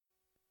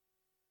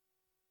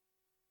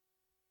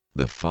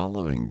The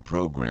following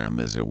program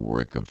is a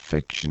work of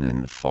fiction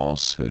and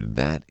falsehood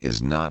that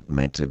is not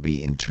meant to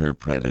be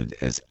interpreted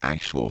as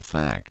actual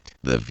fact.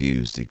 The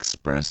views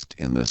expressed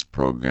in this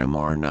program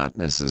are not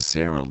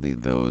necessarily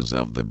those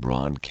of the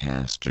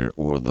broadcaster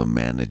or the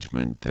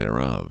management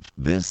thereof.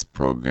 This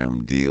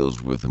program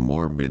deals with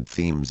morbid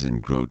themes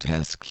and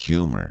grotesque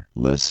humor.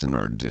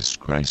 Listener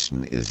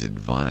discretion is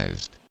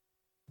advised.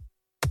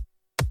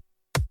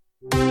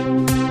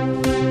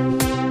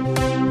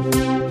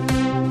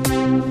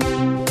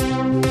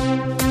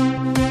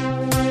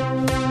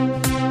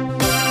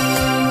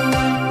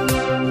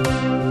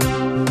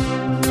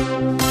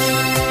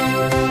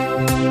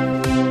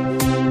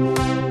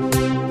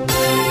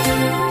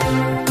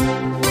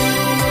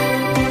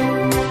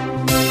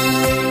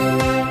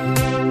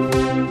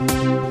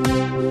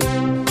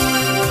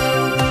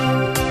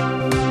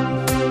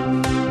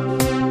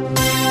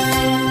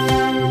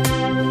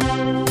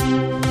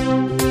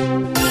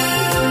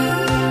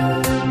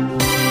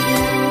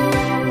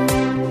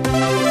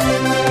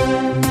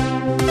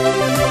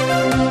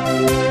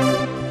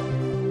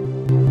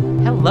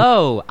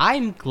 Hello,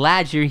 I'm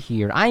glad you're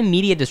here. I'm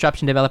media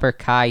disruption developer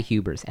Kai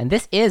Hubers, and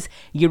this is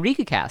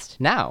EurekaCast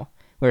Now,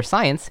 where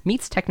science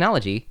meets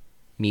technology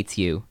meets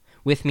you.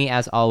 With me,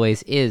 as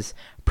always, is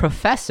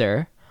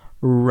Professor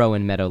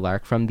Rowan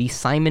Meadowlark from the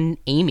Simon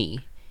Amy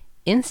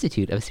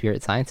Institute of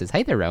Spirit Sciences.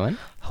 Hi there, Rowan.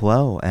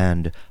 Hello,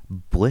 and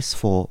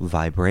blissful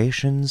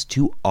vibrations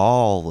to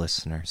all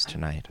listeners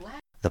tonight.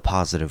 The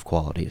positive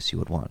qualities you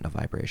would want in a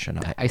vibration.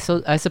 I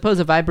suppose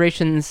a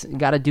vibration's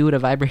got to do what a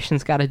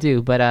vibration's got to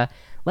do, but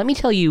let me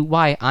tell you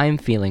why I'm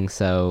feeling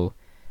so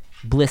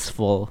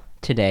blissful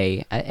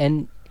today.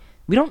 And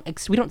we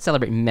don't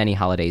celebrate many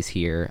holidays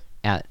here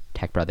at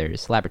Tech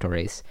Brothers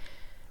Laboratories.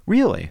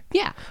 Really?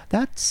 Yeah.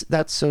 That's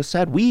so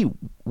sad.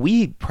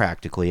 We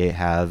practically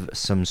have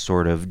some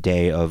sort of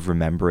day of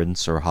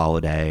remembrance or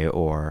holiday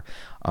or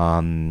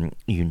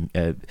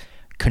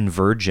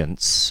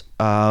convergence.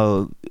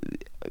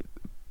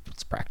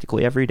 It's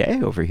practically every day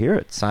over here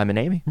at Simon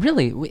Amy.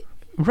 Really?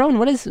 Rowan,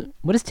 what is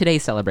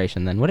today's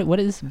celebration then? What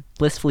is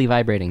blissfully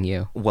vibrating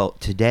you? Well,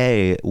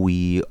 today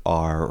we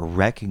are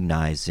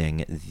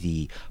recognizing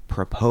the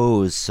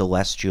proposed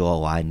celestial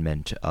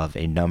alignment of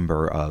a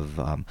number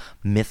of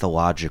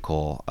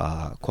mythological,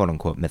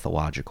 quote-unquote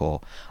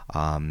mythological,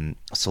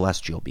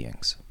 celestial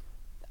beings.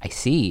 I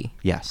see.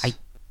 Yes.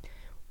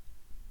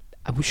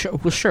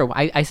 Sure.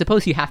 I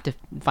suppose you have to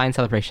find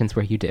celebrations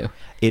where you do.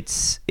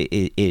 It's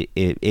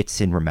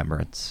in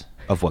remembrance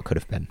of what could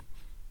have been.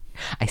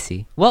 I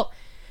see. Well,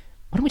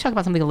 why don't we talk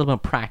about something a little more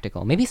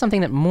practical? Maybe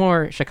something that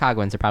more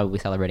Chicagoans are probably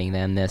celebrating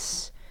than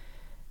this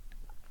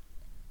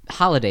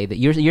holiday that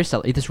you're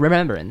this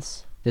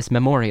remembrance, this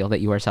memorial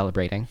that you are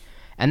celebrating.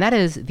 And that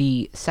is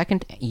the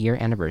 2nd year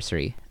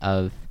anniversary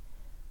of,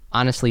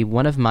 honestly,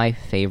 one of my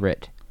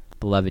favorite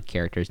beloved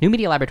characters. New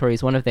Media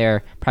Laboratories, one of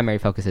their primary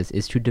focuses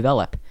is to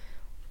develop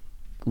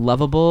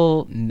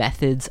lovable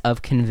methods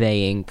of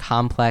conveying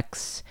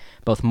complex,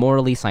 both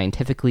morally,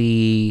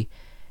 scientifically,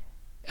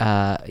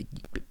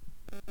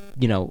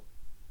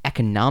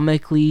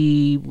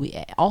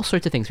 economically, all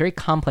sorts of things, very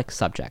complex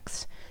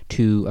subjects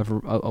to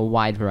a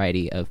wide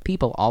variety of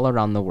people all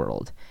around the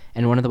world.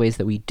 And one of the ways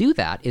that we do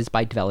that is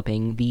by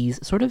developing these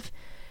sort of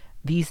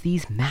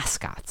these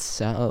mascots.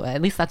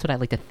 At least that's what I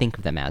like to think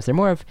of them as. They're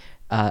more of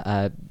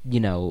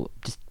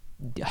just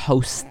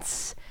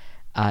hosts,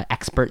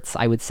 experts,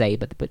 I would say,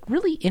 but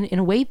really in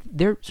a way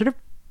they're sort of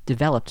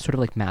developed sort of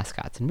like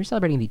mascots. And we're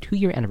celebrating the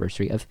 2-year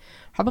anniversary of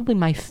probably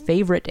my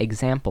favorite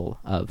example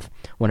of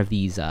one of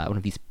these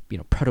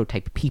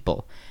prototype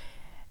people,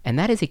 and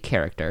that is a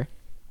character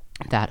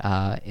that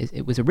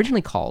it was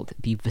originally called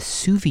the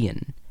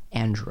Vesuvian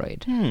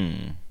android.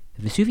 The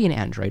Vesuvian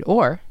android,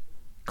 or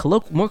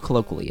more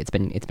colloquially, it's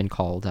been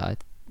called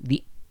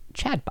the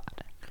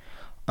Chadbot.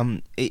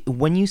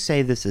 When you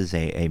say this is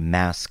a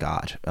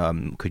mascot,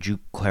 could you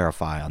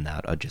clarify on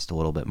that just a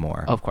little bit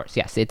more? Of course,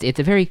 yes. It's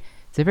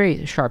a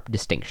very sharp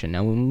distinction.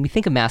 Now, when we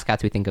think of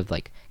mascots, we think of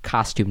like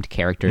costumed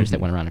characters that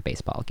went around at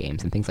baseball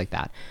games and things like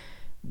that.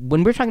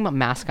 When we're talking about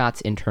mascots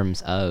in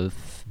terms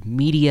of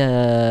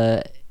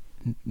media,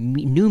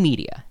 new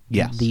media,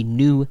 yes, the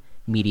new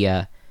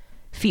media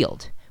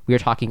field, we are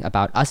talking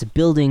about us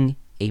building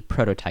a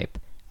prototype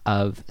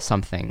of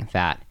something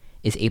that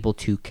is able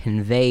to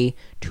convey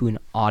to an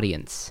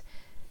audience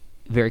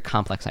very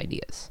complex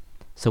ideas.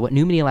 So what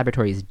New Media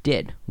Laboratories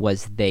did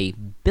was they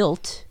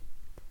built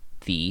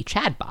the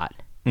Chadbot,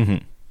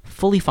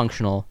 fully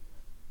functional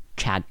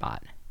Chadbot.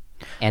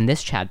 And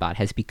this Chadbot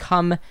has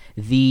become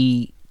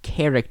the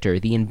character,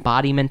 the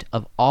embodiment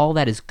of all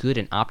that is good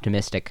and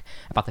optimistic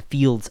about the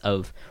fields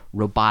of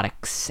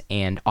robotics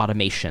and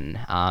automation.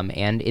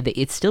 And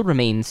it still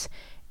remains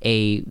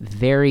a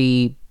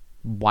very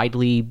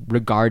widely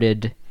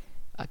regarded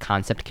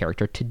concept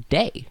character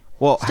today.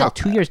 Well, still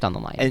 2 years down the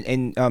line.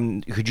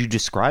 And could you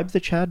describe the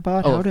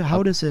Chadbot?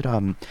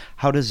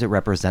 How does it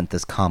represent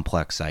this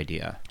complex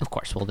idea? Of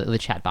course. Well, the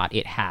Chadbot,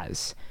 it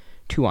has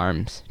 2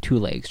 arms, 2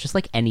 legs, just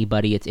like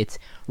anybody. It's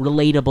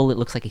relatable. It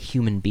looks like a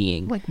human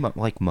being.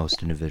 Like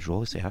most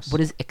individuals, yes.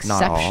 What is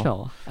Not all.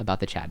 exceptional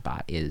about the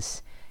chatbot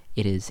is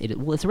it's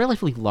a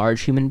relatively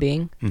large human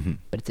being,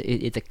 but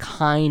it's a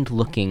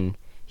kind-looking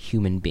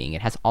human being.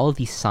 It has all of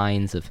these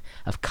signs of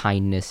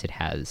kindness. It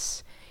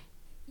has,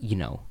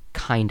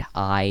 kind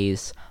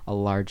eyes, a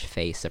large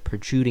face, a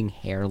protruding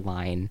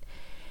hairline,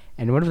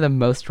 and one of the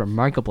most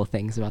remarkable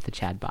things about the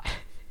chatbot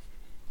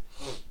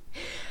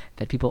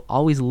that people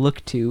always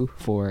look to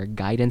for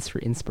guidance, for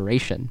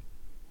inspiration,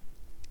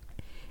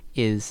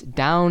 is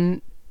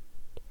down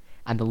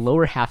on the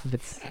lower half of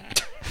its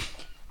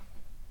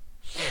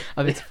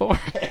form.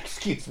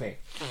 Excuse me.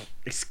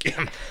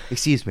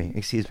 Excuse me.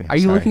 Are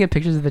you looking at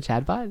pictures of the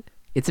chatbot?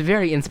 It's a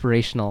very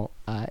inspirational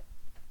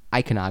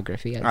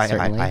iconography.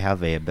 Certainly. I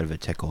have a bit of a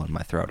tickle in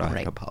my throat. I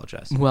Right.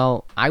 apologize.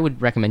 Well, I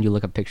would recommend you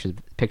look up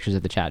pictures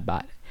of the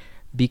chatbot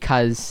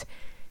because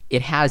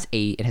it has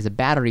a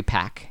battery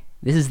pack.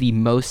 This is the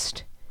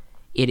most.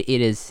 It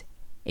is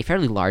a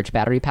fairly large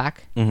battery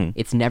pack. Mhm.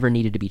 It's never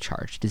needed to be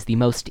charged. It's the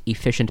most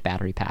efficient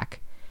battery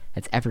pack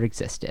that's ever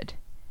existed.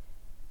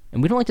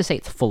 And we don't like to say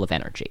it's full of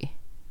energy,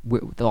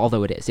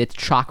 although it is. It's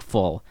chock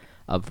full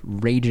of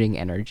raging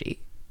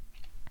energy.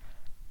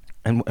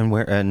 And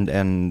where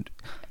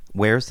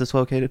is this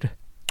located?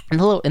 In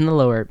the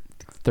lower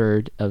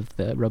third of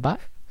the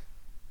robot.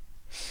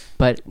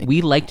 But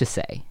we like to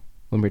say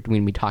when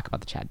we talk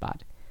about the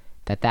chatbot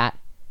that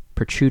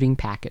protruding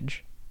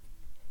package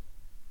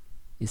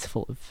is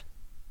full of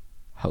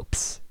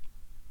hopes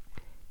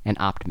and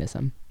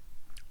optimism.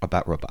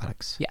 About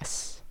robotics.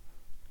 Yes.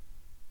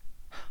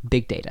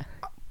 Big data.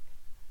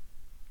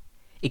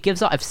 It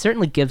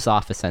certainly gives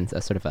off a sense, a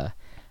sort of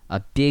a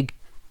big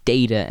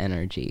data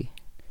energy,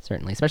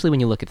 certainly, especially when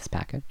you look at this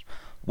package.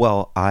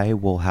 Well, I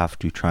will have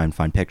to try and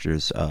find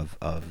pictures of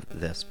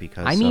this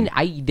because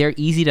they're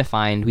easy to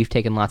find. We've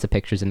taken lots of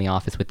pictures in the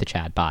office with the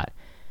chatbot.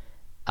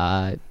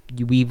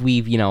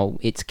 We've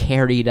it's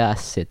carried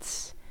us.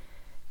 It's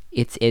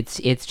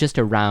just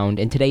around,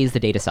 and today is the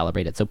day to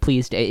celebrate it. So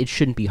please, it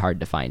shouldn't be hard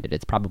to find it.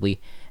 It's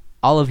probably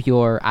all of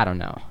your, I don't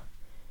know.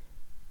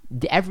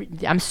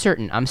 I'm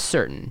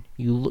certain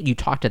you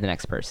talk to the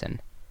next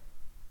person,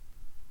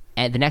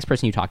 and the next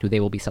person you talk to, they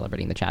will be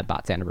celebrating the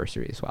chatbot's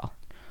anniversary as well.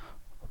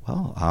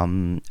 Well,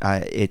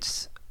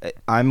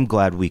 I'm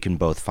glad we can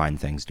both find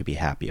things to be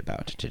happy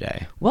about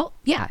today. Well,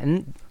 yeah,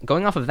 and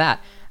going off of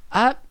that,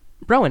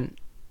 Rowan,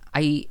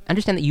 I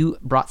understand that you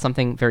brought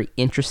something very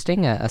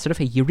interesting, a sort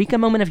of a eureka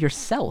moment of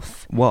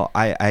yourself. Well,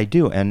 I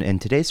do, and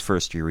today's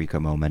first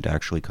eureka moment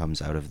actually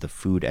comes out of the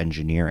food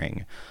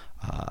engineering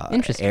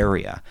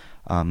area.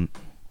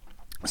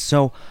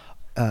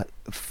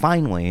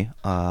 Finally,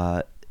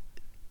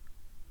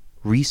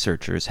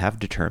 researchers have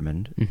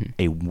determined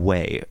a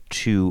way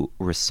to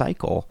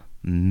recycle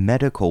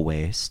medical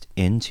waste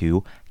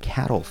into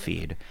cattle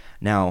feed.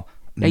 Now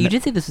you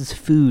did say this is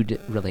food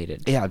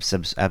related. Yeah,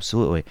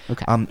 absolutely.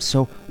 Okay.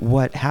 So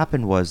what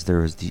happened was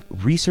there was the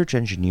research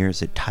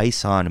engineers at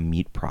Tyson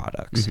Meat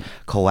Products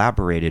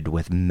collaborated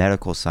with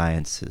medical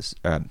scientists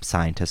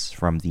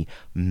from the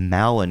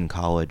Malin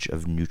College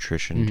of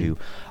Nutrition to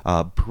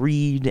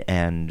breed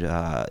and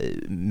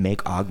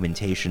make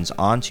augmentations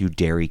onto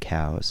dairy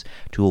cows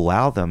to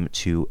allow them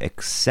to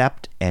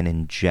accept and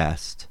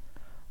ingest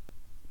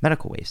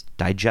medical waste,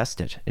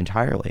 digest it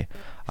entirely.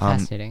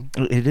 Fascinating.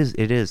 It is.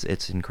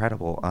 It's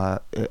incredible.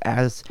 What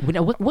is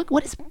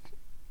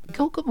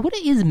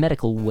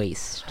medical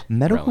waste?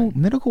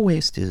 Medical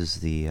waste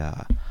is the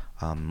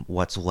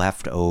what's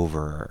left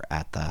over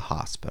at the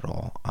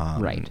hospital.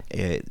 Right.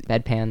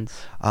 Bedpans.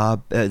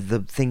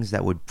 The things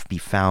that would be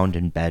found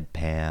in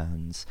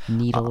bedpans.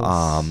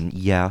 Needles.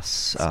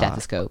 Yes.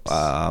 Stethoscopes.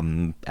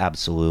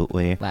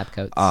 Absolutely. Lab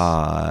coats.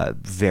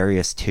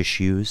 Various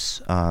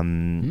tissues.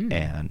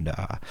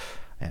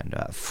 And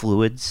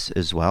fluids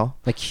as well.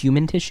 Like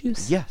human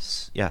tissues?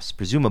 Yes,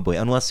 presumably,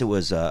 unless it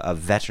was a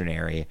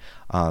veterinary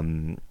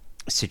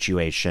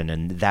situation,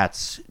 and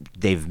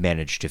they've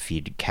managed to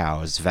feed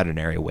cows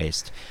veterinary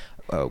waste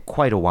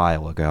quite a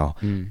while ago.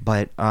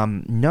 But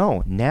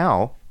no,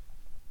 now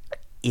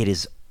it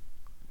is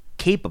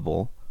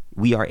capable.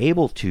 We are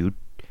able to,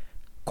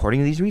 according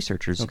to these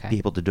researchers, be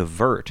able to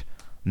divert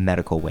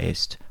medical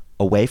waste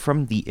away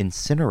from the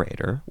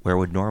incinerator where it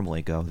would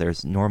normally go.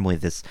 There's normally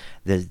this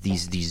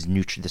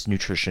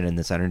nutrition and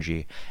this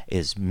energy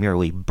is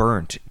merely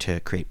burnt to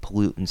create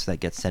pollutants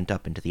that get sent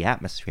up into the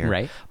atmosphere.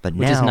 Right. But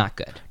which is not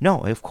good.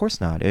 No, of course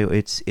not.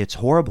 It's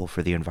horrible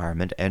for the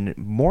environment, and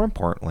more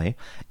importantly,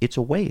 it's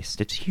a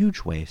waste. It's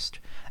huge waste.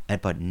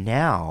 But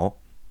now,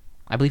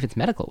 I believe it's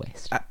medical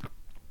waste.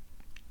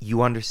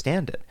 You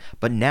understand it.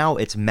 But now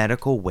it's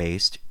medical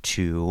waste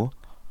to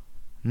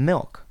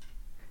milk.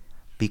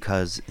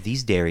 Because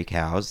these dairy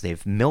cows,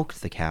 they've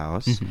milked the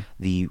cows,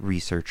 the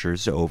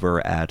researchers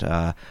over at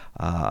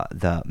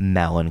the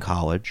Malin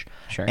College,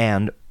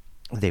 and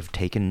they've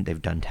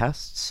done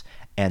tests,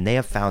 and they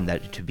have found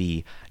that to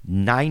be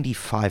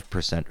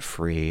 95%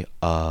 free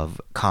of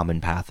common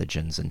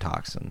pathogens and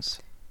toxins.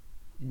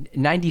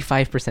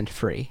 95%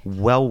 free.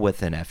 well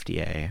within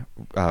FDA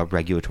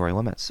regulatory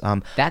limits.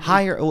 That-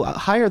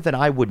 higher than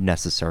I would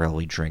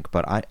necessarily drink,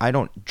 but I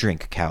don't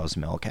drink cow's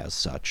milk as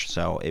such,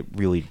 so it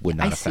really would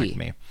not I affect see.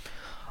 me.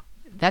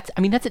 That's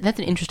an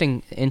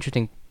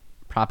interesting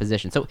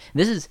proposition. So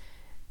this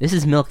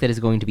is milk that is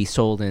going to be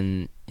sold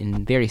in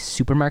various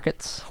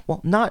supermarkets.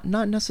 Well, not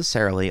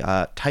necessarily.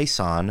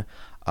 Tyson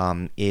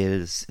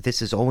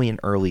this is only an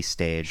early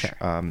stage.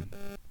 Sure.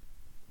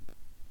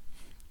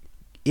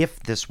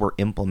 If this were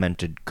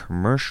implemented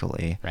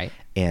commercially Right.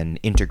 and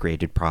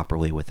integrated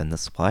properly within the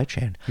supply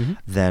chain,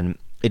 then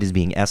it is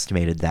being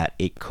estimated that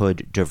it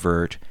could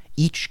divert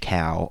each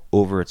cow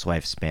over its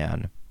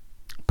lifespan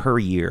per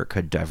year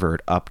could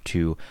divert up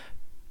to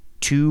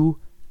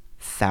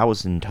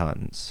 2,000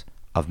 tons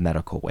of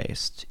medical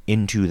waste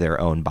into their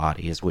own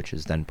bodies, which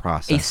is then A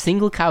processed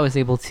single cow is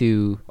able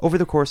to over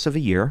the course of a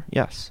year.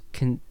 Yes.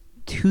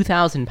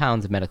 2,000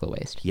 pounds of medical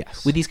waste.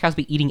 Yes. Would these cows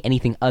be eating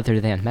anything other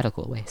than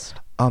medical waste?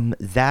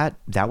 That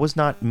was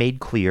not made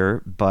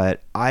clear,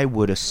 but I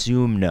would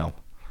assume no.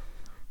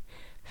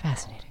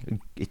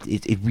 Fascinating.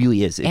 It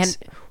really is. It's,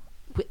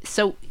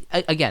 So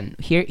again,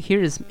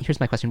 here's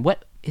my question: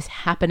 what is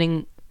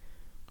happening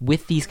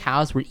with these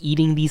cows? We're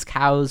eating these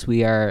cows.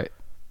 We are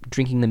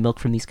drinking the milk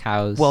from these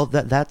cows. well,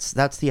 that's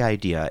the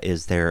idea.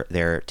 Is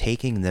they're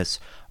taking this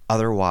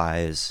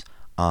otherwise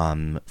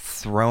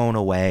thrown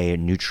away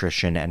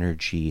nutrition,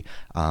 energy,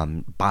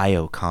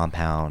 bio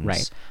compounds.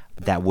 Right.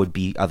 That would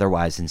be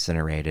otherwise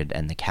incinerated,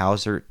 and the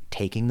cows are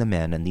taking them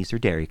in, and these are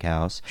dairy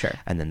cows. Sure.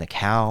 And then the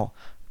cow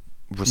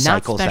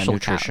recycles that special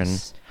nutrition.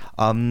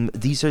 cows.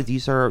 These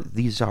are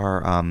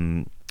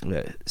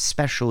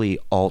specially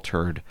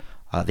altered.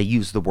 They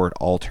use the word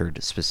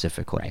altered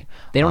specifically. right.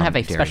 They don't have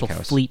a dairy special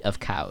cows. fleet of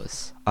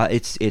cows.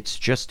 It's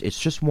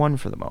just one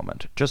for the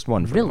moment. Just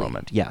one for Really? the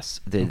moment. Yes.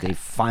 They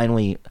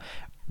finally,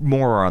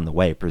 more are on the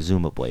way,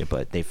 presumably,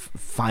 but they've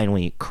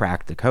finally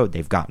cracked the code.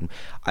 They've gotten.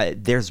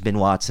 There's been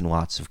lots and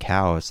lots of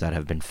cows that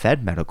have been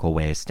fed medical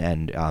waste,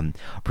 and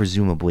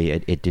presumably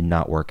it did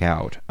not work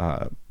out.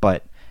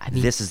 But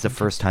mean, this is the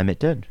first time it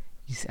did.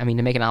 I mean,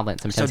 to make an omelet,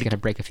 sometimes to- you got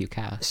to break a few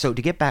cows. So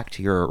to get back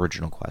to your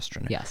original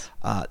question, Yes.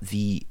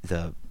 the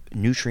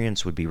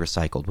nutrients would be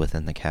recycled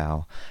within the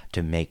cow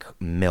to make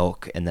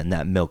milk, and then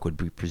that milk would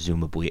be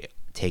presumably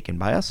taken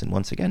by us. And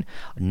once again,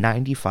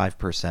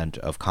 95%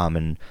 of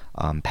common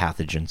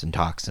pathogens and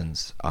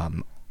toxins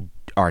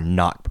are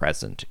not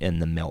present in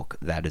the milk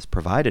that is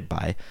provided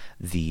by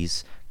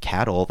these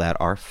cattle that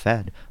are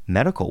fed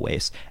medical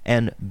waste.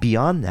 And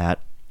beyond that,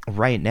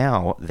 right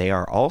now they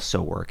are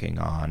also working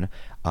on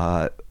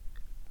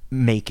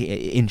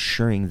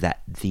ensuring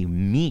that the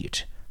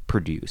meat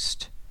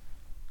produced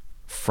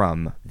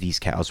from these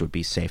cows would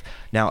be safe.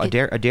 Now, a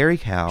dairy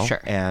cow Sure.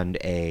 and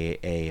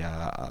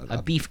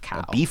a beef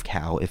cow. a beef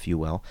cow, if you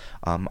will,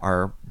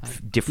 are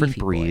different beefy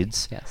boy,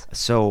 breeds. yes.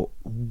 So,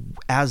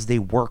 as they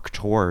work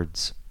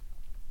towards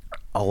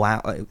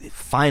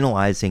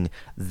finalizing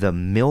the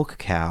milk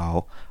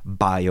cow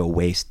bio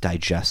waste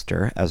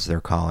digester, as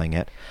they're calling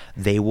it,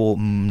 they will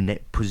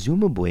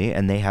presumably,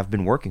 and they have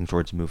been working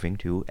towards moving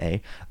to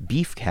a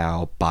beef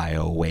cow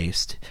bio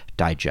waste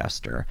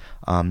digester,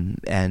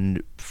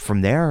 and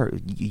from there,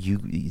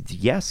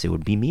 yes, it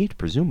would be meat,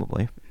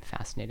 presumably.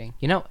 Fascinating.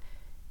 You know,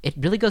 it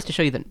really goes to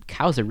show you that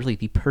cows are really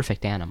the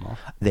perfect animal.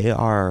 They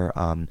are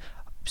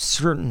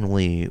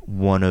certainly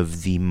one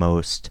of the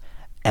most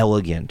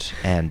elegant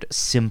and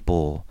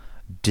simple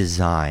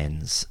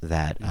designs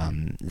that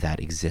that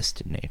exist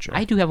in nature.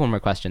 I do have one more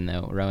question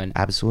though, Rowan.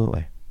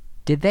 Absolutely.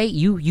 Did they?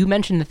 You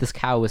mentioned that this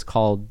cow was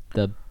called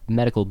the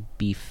medical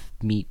beef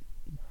meat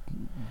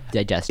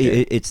digester.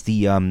 It's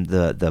the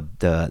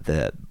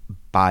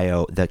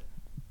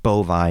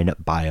bovine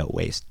bio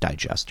waste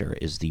digester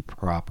is the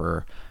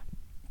proper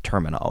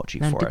terminology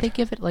Now, for did it. they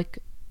give it like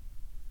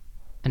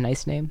a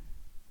nice name?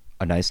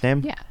 A nice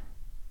name? Yeah,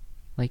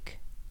 like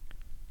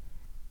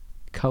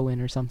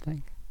Cohen or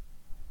something.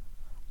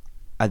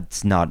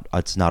 It's not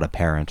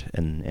apparent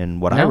in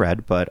what I No?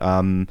 read, but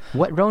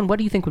What, Rowan? What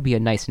do you think would be a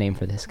nice name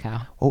for this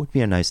cow? what would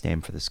be a nice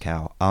name for this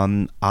cow?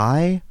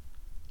 I'd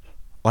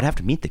have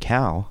to meet the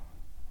cow.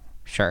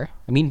 Sure.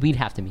 I mean, we'd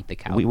have to meet the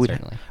cow We would.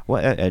 certainly.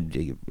 Well,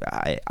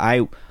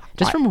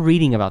 Just from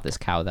reading about this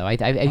cow, though,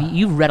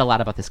 you've read a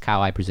lot about this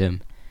cow, I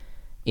presume,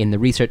 in the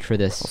research for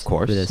this. of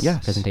course, for this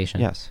yes,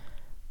 presentation. Yes.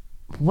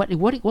 What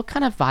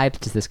kind of vibes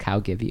does this cow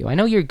give you? I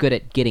know you're good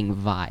at getting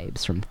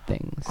vibes from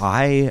things.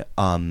 I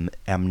am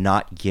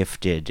not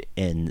gifted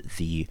in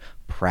the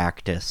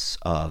practice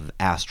of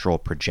astral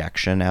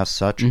projection as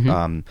such.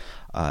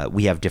 Mm-hmm.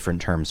 We have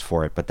different terms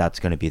for it, but that's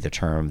going to be the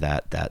term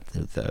that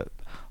the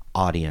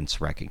audience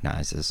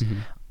recognizes.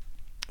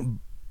 Mm-hmm.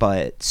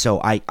 But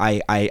so I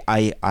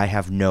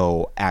have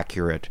no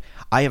accurate.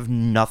 I have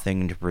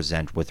nothing to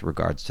present with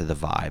regards to the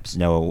vibes.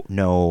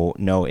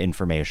 No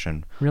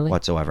information Really?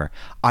 whatsoever.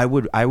 I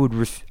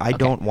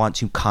don't want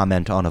to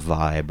comment on a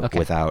vibe Okay.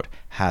 without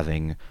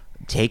having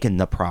taken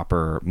the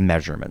proper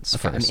measurements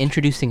Okay, first. I'm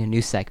introducing a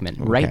new segment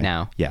right Okay.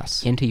 now.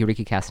 Yes. Into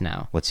Eureka Cast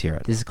Now. Let's hear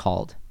it. This is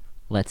called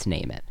Let's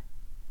Name It.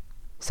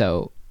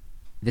 So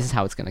this is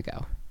how it's going to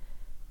go.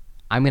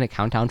 I'm going to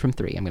count down from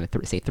 3. I'm going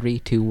to say 3,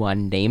 2,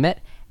 1, name it.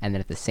 And then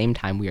at the same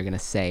time, we are going to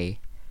say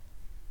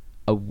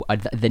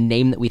the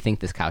name that we think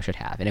this cow should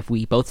have. And if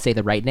we both say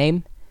the right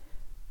name,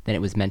 then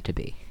it was meant to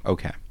be.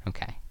 Okay.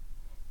 Okay.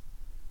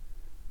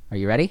 Are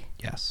you ready?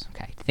 Yes.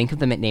 Okay. Think of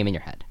the name in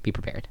your head. Be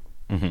prepared.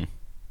 Mm-hmm.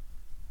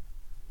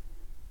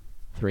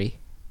 3,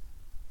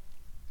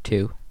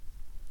 2,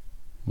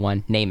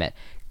 1. Name it.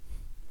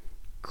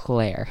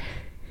 Claire.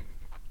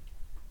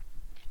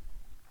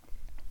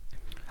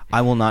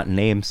 I will not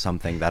name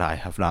something that I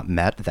have not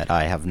met, that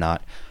I have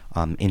not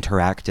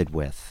interacted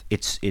with.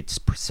 It's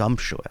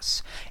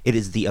presumptuous. It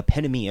is the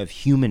epitome of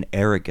human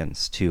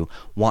arrogance to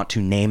want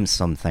to name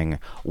something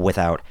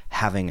without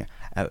having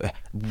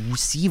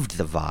received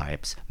the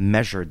vibes,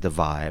 measured the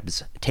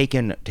vibes,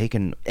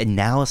 taken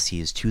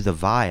analyses to the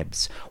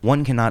vibes.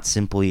 One cannot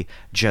simply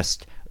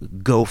just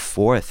go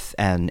forth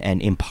and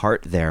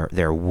impart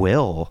their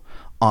will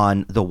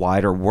on the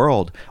wider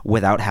world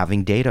without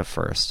having data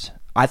first.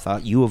 I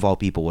thought you of all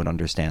people would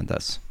understand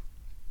this.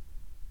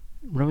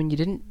 Rowan, you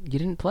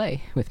didn't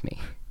play with me.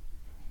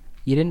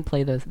 You didn't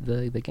play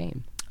the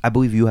game. I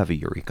believe you have a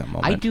eureka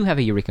moment. I do have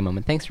a eureka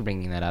moment. Thanks for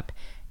bringing that up.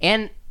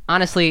 And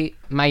honestly,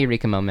 my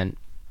eureka moment,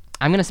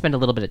 I'm going to spend a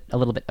little bit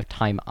of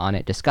time on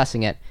it,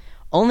 discussing it,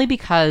 only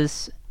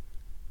because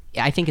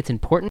I think it's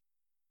important.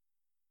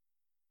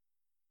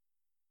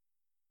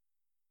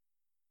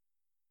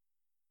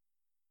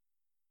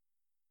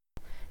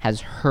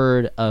 Has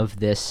heard of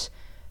this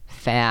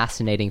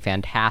fascinating,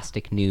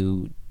 fantastic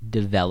new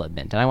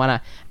development, and I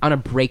want to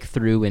break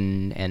through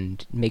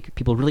and make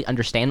people really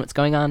understand what's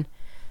going on.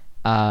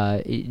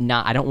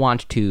 I don't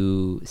want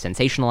to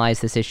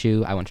sensationalize this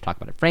issue. I want to talk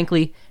about it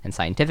frankly and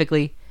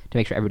scientifically to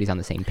make sure everybody's on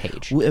the same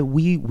page.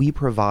 We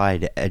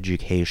provide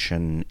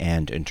education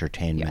and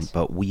entertainment, Yes.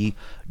 but we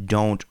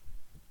don't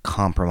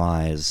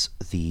compromise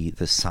the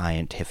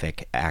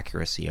scientific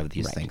accuracy of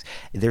these Right. things.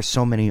 There's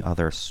so many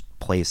other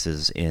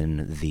places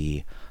in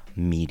the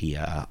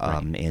media,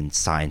 in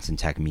science and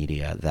tech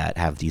media, that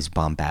have these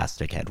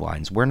bombastic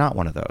headlines. We're not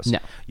one of those. No.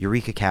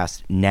 Eureka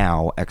Cast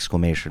now, !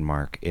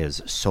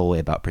 is solely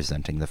about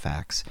presenting the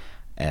facts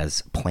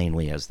as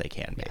plainly as they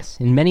can be. Yes.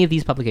 In many of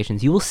these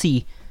publications, you will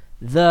see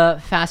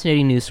the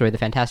fascinating news story, the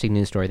fantastic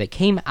news story that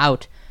came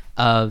out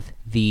of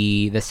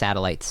the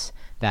satellites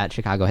that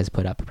Chicago has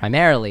put up,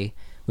 primarily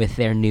with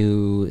their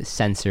new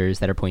sensors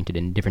that are pointed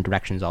in different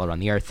directions all around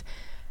the Earth,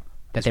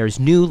 that there's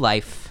new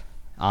life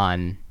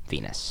on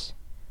Venus.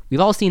 We've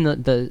all seen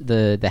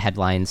the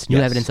headlines, new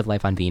Yes. evidence of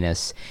life on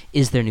Venus.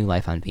 Is there new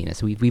life on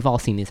Venus? We've all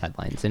seen these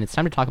headlines, and it's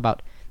time to talk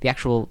about the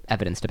actual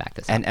evidence to back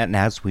this up. And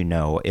as we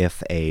know,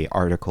 if a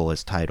article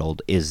is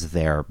titled "Is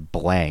there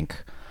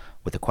blank?"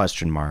 with a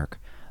question mark,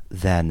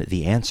 then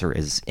the answer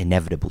is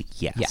inevitably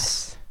yes.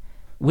 Yes.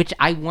 Which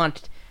I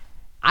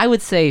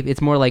would say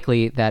it's more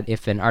likely that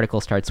if an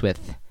article starts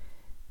with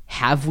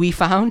 "Have we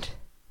found?"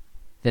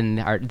 then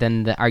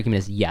the argument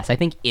is yes. I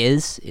think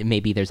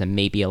maybe there's a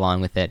maybe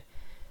along with it.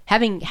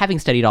 Having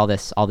studied all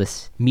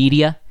this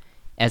media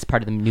as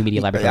part of the new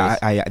media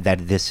laboratories.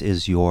 That this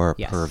is your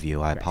Yes, purview.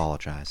 I right.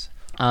 apologize.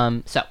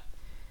 So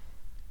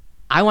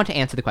I want to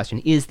answer the question: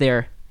 is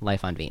there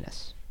life on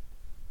Venus?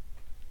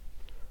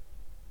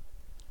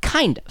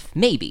 Kind of,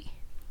 maybe.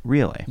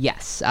 Really?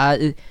 Yes.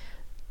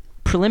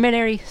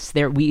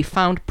 We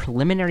found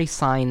preliminary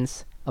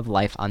signs of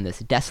life on this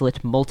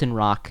desolate, molten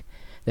rock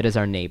that is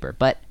our neighbor.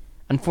 But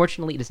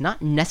unfortunately, it is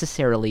not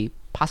necessarily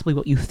possibly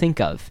what you think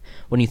of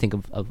when you think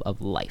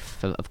of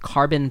life, of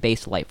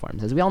carbon-based life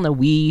forms. As we all know,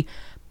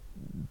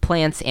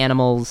 plants,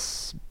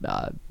 animals,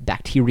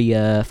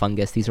 bacteria,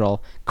 fungus, these are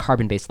all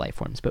carbon-based life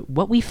forms. But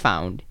what we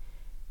found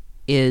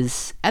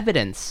is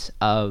evidence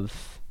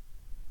of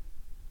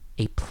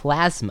a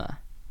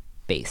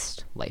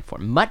plasma-based life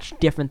form, much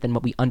different than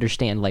what we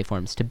understand life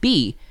forms to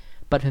be,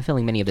 but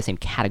fulfilling many of the same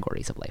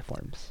categories of life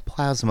forms.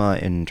 Plasma,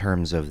 in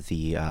terms of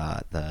the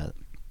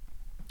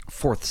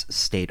fourth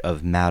state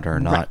of matter,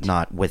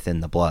 not within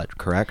the blood,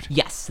 correct?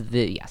 Yes,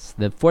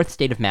 the fourth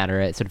state of matter,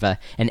 it's sort of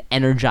an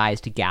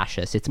energized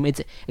gaseous. It's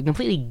a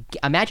completely,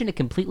 imagine a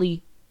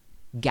completely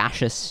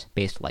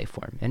gaseous-based life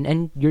form,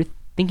 and you're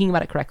thinking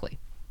about it correctly.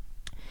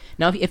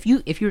 Now, if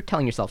you're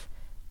telling yourself,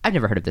 I've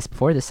never heard of this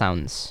before, this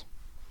sounds,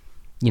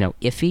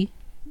 iffy,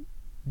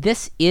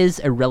 this is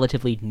a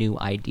relatively new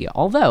idea.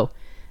 Although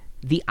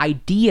the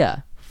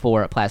idea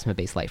for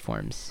plasma-based life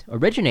forms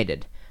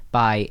originated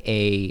by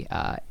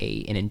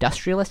an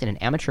industrialist and an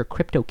amateur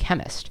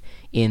cryptochemist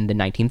in the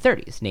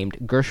 1930s named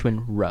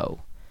Gershwin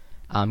Rowe.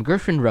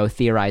 Gershwin Rowe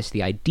theorized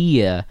the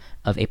idea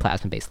of a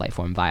plasma-based life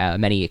form via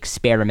many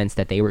experiments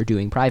that they were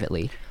doing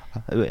privately.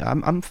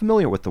 I'm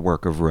familiar with the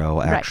work of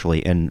Rowe,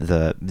 actually, in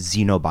the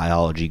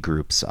xenobiology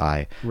groups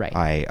I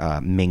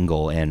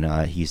mingle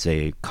in. He's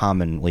a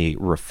commonly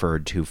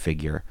referred to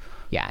figure.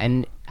 Yeah,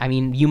 and I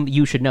mean,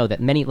 you should know that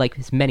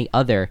many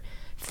other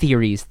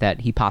theories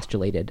that he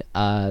postulated,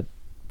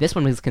 this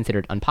one was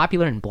considered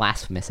unpopular and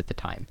blasphemous at the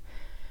time.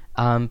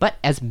 But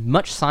as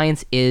much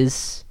science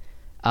is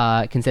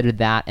considered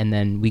that, and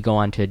then we go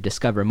on to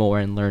discover more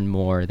and learn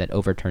more that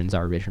overturns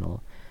our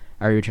original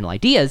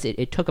ideas.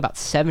 It took about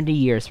 70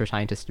 years for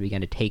scientists to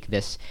begin to take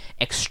this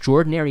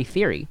extraordinary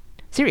theory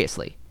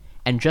seriously.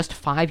 And just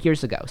 5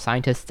 years ago,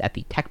 scientists at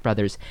the Tech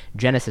Brothers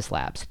Genesis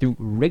Labs, through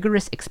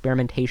rigorous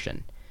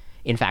experimentation,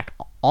 in fact,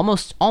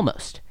 almost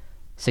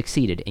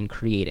succeeded in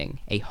creating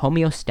a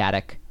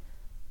homeostatic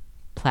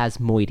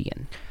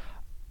plasmoidion.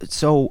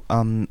 So,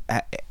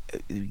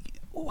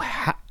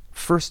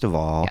 first of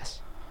all,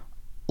 Yes.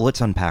 let's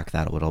unpack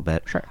that a little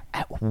bit. Sure.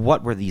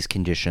 What were these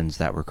conditions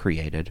that were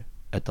created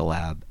at the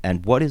lab,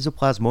 and what is a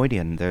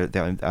plasmoidion?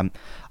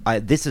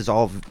 This is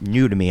all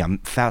new to me. I'm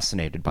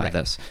fascinated by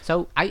this.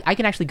 So I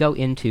can actually go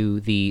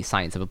into the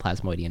science of a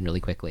plasmoidion really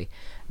quickly.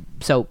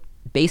 So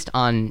based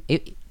on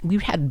it, we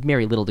had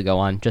very little to go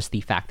on, just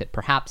the fact that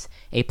perhaps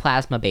a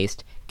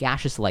plasma-based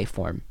gaseous life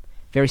form,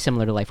 very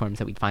similar to life forms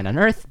that we'd find on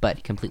Earth,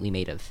 but completely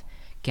made of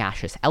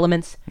gaseous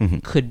elements,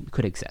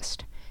 could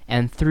exist.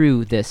 And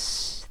through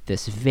this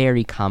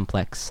very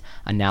complex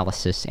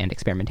analysis and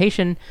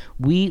experimentation,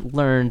 we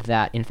learned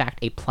that, in fact,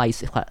 a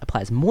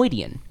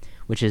plasmoidion,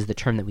 which is the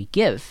term that we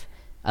give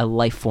a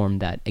life form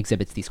that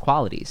exhibits these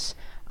qualities,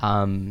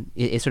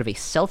 is sort of a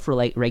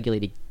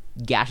self-regulated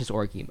gaseous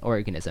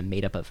organism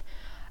made up of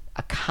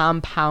a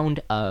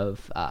compound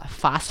of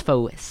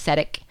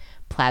phosphocetic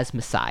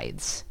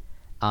plasmicides,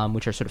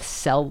 which are sort of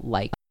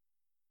cell-like,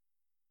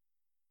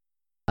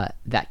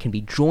 that can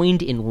be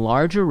joined in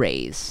large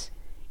arrays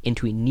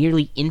into a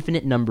nearly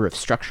infinite number of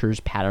structures,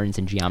 patterns,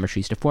 and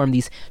geometries to form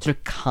these sort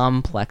of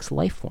complex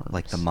life forms.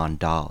 Like the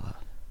mandala.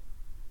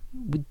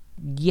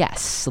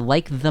 Yes,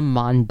 like the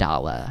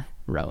mandala,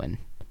 Rowan.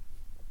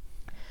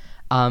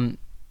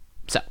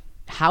 So,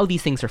 how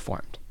these things are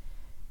formed.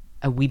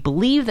 We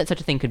believe that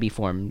such a thing could be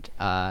formed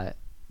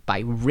by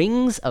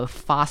rings of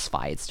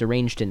phosphides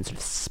arranged in sort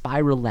of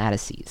spiral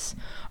lattices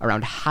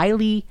around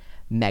highly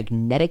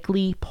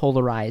magnetically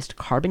polarized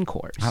carbon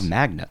cores.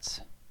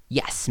 Magnets.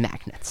 Yes,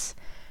 magnets.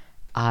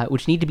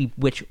 Which need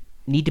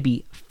to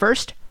be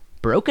first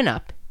broken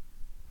up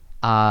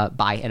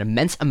by an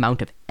immense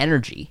amount of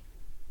energy,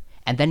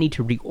 and then need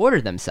to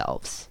reorder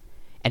themselves.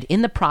 And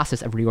in the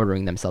process of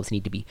reordering themselves,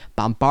 need to be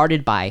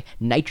bombarded by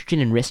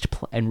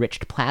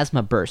nitrogen-enriched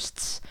plasma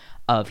bursts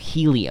of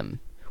helium,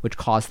 which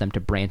cause them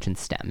to branch and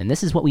stem. And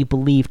this is what we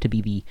believe to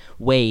be the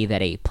way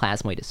that a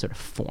plasmoid is sort of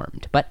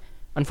formed. But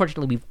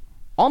unfortunately, we've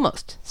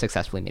almost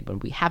successfully made one.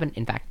 We haven't,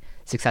 in fact,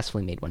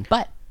 successfully made one.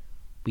 But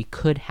we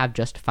could have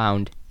just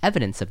found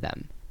evidence of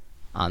them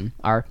on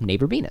our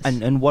neighbor Venus.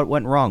 And what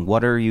went wrong?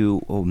 What are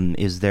you?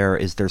 Is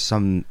there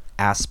some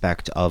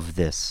aspect of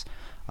this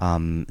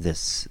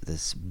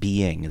this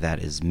being that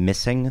is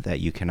missing that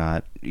you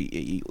cannot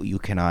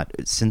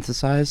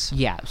synthesize?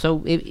 Yeah.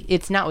 So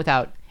it's not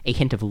without a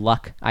hint of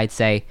luck, I'd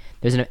say.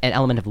 There's an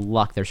element of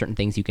luck. There are certain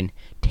things you can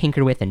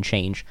tinker with and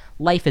change.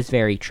 Life is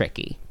very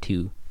tricky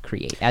to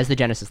create, as the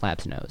Genesis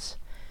Labs knows.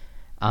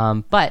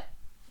 But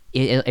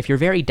if you're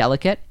very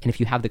delicate and if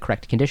you have the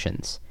correct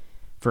conditions,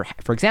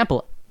 for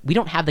example, we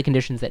don't have the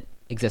conditions that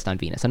exist on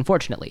Venus,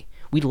 unfortunately.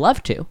 We'd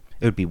love to.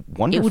 It would be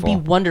wonderful. It would be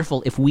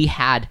wonderful if we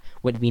had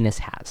what Venus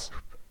has,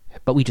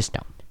 but we just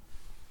don't.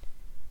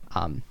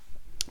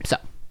 So,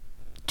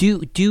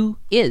 the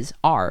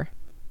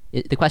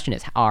question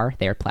is, are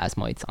there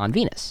plasmoids on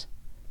Venus?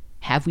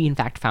 Have we in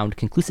fact found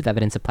conclusive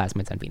evidence of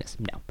plasmoids on Venus?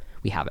 No,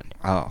 we haven't.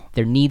 Oh.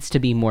 There needs to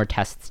be more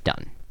tests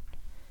done.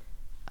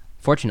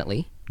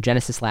 Fortunately,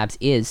 Genesis Labs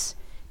is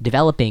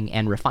developing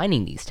and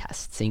refining these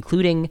tests,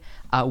 including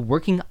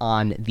working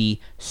on the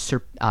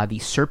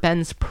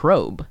Serpens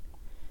probe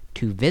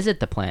to visit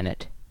the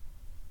planet,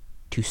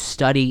 to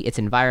study its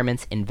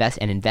environments, and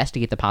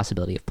investigate the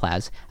possibility of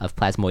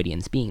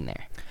plasmoidions being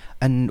there.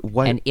 And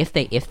if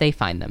they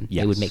find them,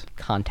 Yes. they would make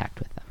contact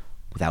with them.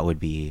 That would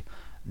be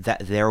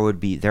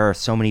there are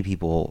so many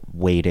people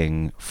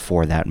waiting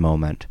for that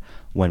moment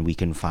when we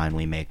can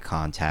finally make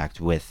contact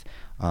with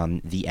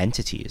the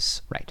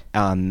entities. Right.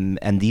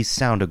 And these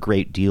sound a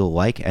great deal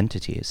like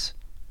entities.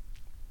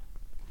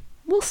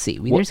 We'll see.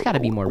 There's got to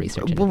be more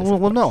research into this.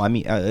 Well, no. I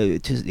mean,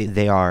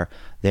 they are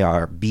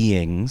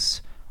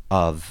beings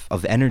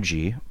of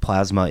energy.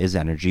 Plasma is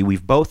energy.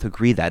 We've both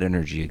agreed that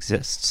energy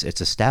exists.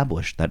 It's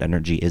established that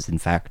energy is, in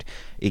fact,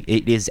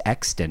 it is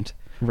extant.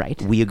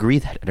 Right. We agree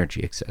that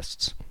energy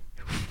exists.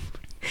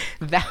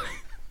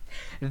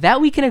 That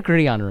we can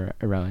agree on,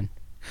 Rowan.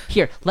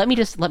 Here, let me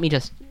just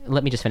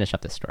finish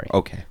up this story.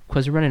 Okay.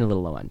 Because we're running a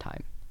little low on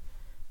time.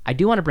 I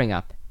do want to bring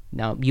up,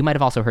 now you might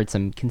have also heard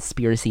some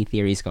conspiracy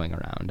theories going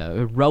around.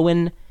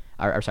 Rowe,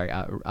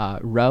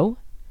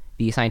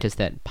 the scientist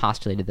that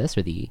postulated this,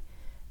 or the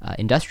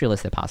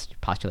industrialist that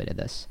postulated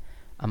this,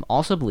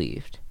 also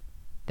believed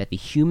that the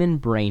human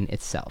brain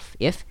itself,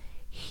 if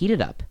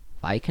heated up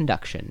by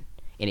conduction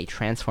in a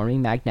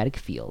transforming magnetic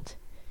field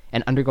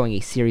and undergoing a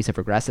series of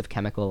regressive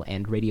chemical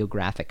and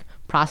radiographic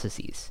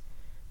processes,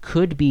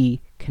 could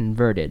be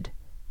converted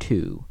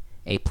to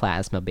a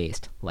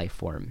plasma-based life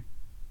form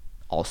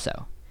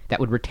also, that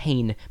would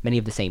retain many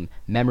of the same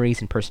memories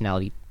and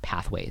personality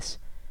pathways,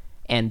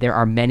 And there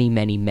are many,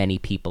 many, many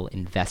people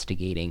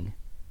investigating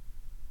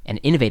and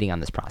innovating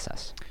on this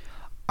process.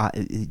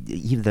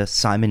 The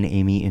Simon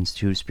Amy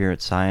Institute of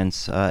Spirit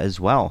Science as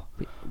well.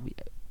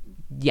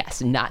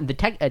 Yes, not the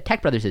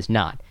Tech Brothers is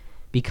not,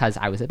 because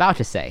I was about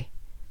to say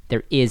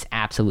there is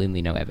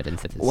absolutely no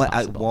evidence that this is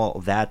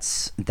possible.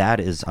 That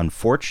is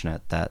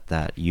unfortunate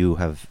that you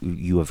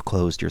have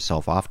closed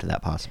yourself off to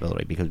that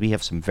possibility, because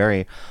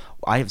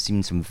I have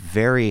seen some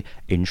very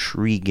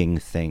intriguing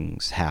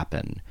things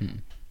happen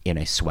in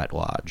a sweat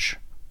lodge.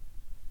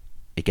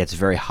 It gets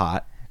very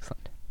hot.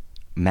 Excellent.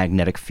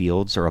 Magnetic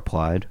fields are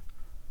applied.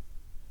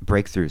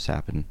 Breakthroughs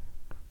happen.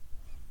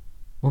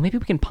 Well, maybe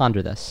we can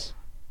ponder this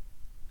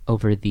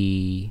over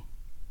the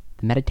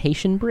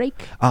meditation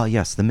break. Oh,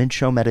 yes, the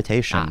mid-show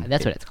meditation.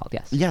 That's what it's called,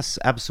 yes. Yes,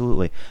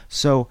 absolutely.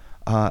 So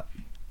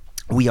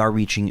we are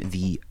reaching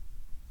the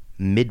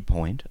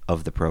midpoint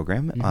of the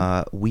program.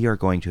 We are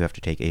going to have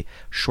to take a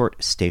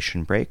short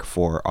station break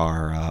for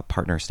our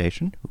partner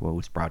station, who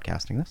was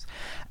broadcasting this.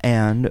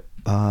 And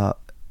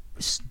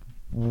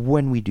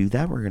when we do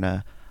that, we're going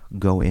to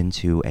go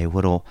into a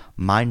little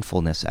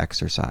mindfulness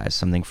exercise,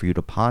 something for you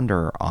to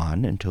ponder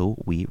on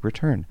until we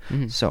return.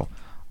 So,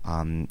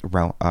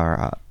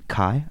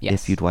 Kai, Yes.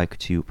 if you'd like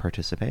to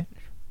participate.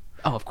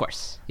 Oh, of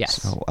course.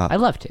 Yes. So, I'd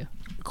love to.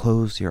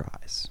 Close your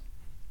eyes.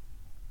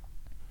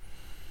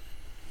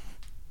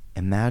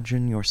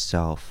 Imagine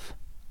yourself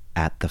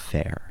at the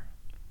fair.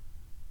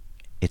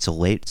 It's a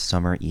late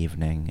summer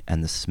evening,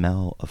 and the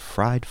smell of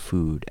fried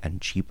food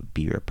and cheap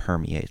beer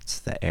permeates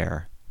the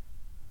air.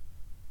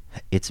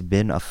 It's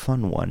been a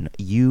fun one.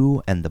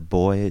 You and the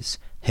boys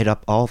hit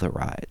up all the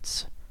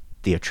rides,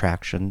 the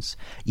attractions,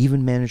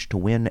 even managed to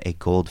win a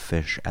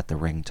goldfish at the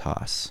ring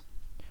toss.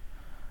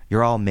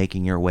 You're all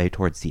making your way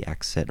towards the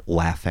exit,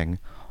 laughing,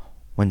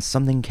 when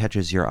something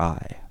catches your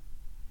eye.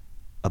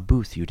 A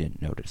booth you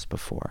didn't notice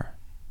before.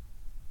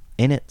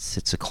 In it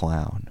sits a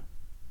clown,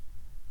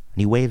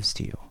 and he waves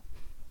to you,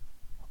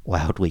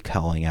 loudly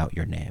calling out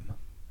your name.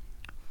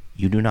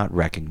 You do not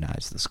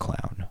recognize this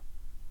clown,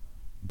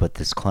 but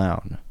this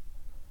clown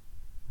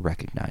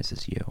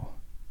recognizes you.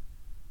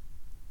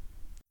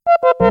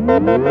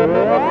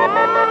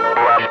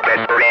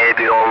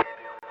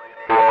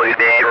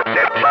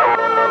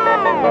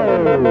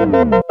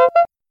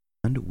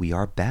 And we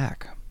are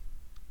back.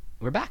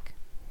 We're back.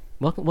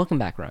 Welcome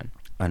back, Rowan.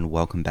 And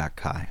welcome back,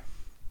 Kai.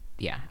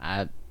 Yeah,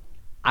 I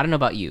don't know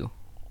about you,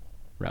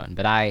 Rowan,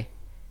 but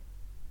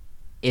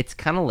it's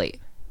kind of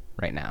late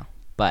right now,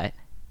 but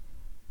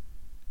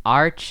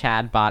our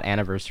Chadbot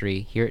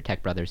anniversary here at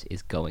Tech Brothers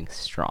is going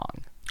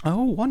strong.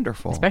 Oh,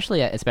 wonderful.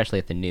 Especially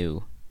at the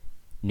new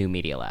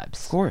Media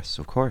Labs. Of course.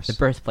 The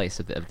birthplace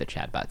of the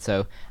Chadbot.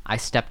 So I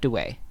stepped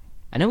away.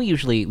 I know we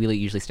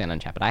usually stand on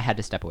chat, but I had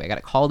to step away. I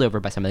got called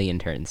over by some of the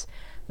interns.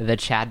 The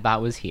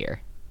Chadbot was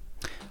here.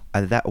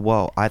 I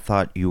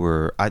thought you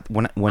were. I'm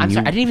sorry.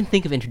 I didn't even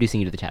think of introducing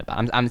you to the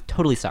Chadbot. I'm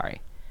totally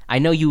sorry. I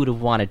know you would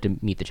have wanted to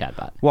meet the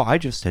Chadbot. Well, I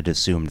just had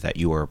assumed that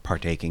you were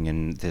partaking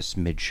in this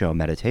mid-show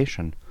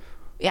meditation.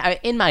 Yeah,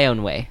 in my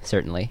own way,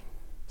 certainly.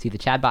 See, the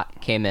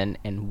Chadbot came in,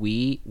 and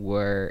we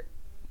were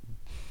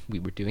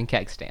doing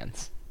keg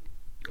stands.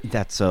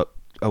 That's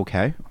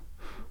okay.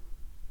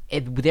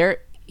 They're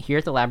here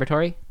at the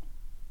laboratory.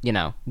 You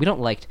know, we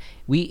don't like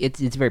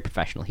it's very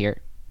professional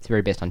here. It's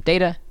very based on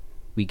data.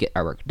 We get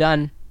our work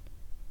done.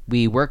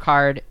 We work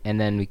hard, and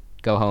then we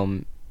go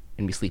home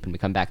and we sleep, and we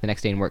come back the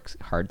next day and work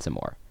hard some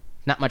more.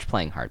 Not much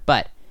playing hard,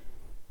 but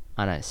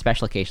on a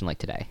special occasion like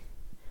today,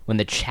 when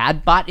the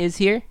Chadbot is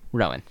here,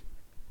 Rowan.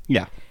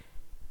 Yeah.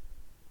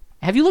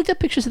 Have you looked up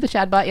pictures of the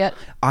Chadbot yet?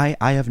 I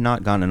have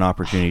not gotten an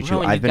opportunity to.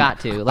 Rowan, you've got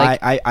to.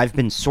 I've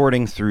been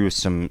sorting through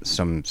some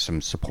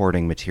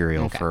supporting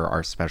material for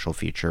our special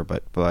feature,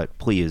 but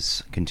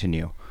please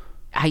continue.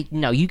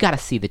 You got to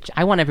see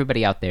I want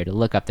everybody out there to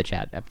look up the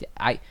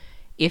Chadbot.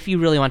 If you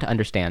really want to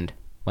understand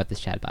what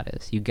this Chadbot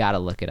is, you got to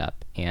look it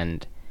up,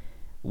 and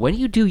when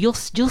you do, you'll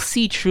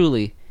see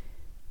truly.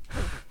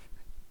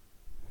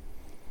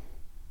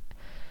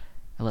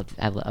 I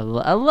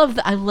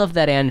love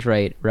that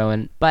android,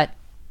 Rowan. But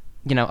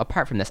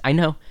apart from this, I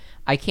know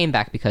I came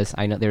back because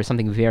I know there was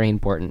something very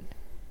important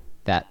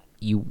that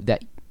you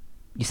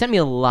sent me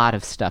a lot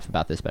of stuff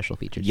about this special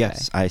feature today.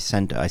 Yes, I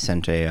sent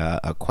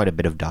a quite a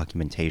bit of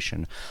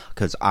documentation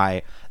because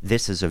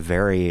this is a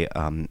very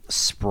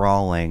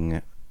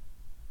sprawling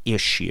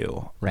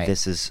issue. Right.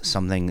 This is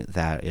something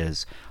that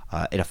is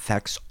it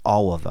affects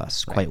all of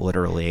us quite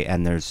literally,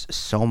 and there's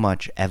so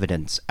much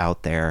evidence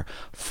out there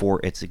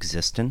for its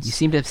existence. You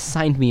seem to have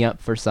signed me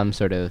up for some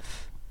sort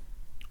of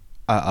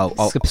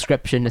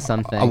subscription to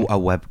something.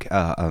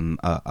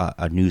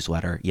 A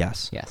newsletter,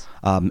 yes. Yes.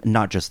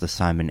 Not just the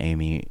Simon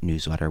Amy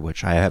newsletter,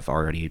 which I have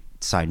already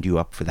signed you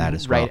up for that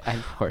as well. Right,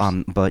 of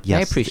course. But yes,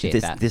 I appreciate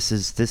that. This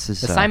is the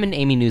Simon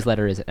Amy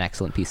newsletter is an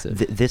excellent piece of.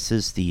 This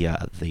is the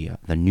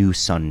New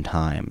Sun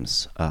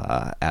Times,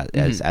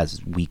 as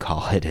we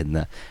call it in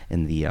the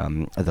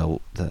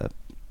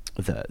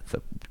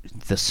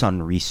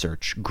Sun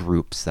research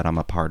groups that I'm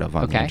a part of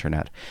on the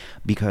internet,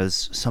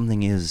 because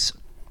something is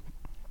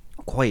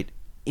quite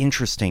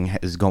interesting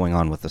is going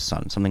on with the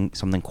sun.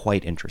 Something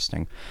quite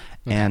interesting,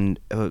 and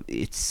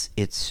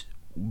it's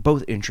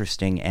both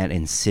interesting and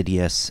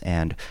insidious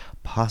and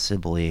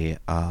possibly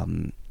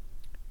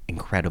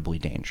incredibly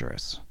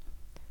dangerous.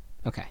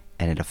 Okay.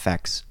 And it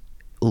affects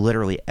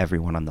literally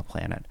everyone on the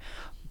planet.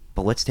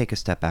 But let's take a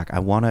step back. I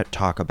want to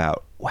talk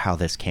about how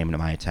this came to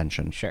my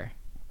attention. Sure.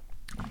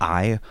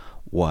 I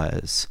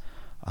was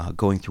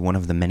going through one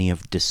of the many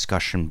of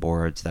discussion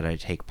boards that I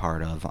take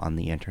part of on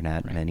the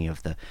internet, many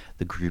of the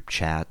group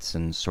chats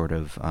and sort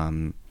of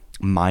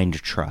mind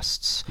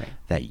trusts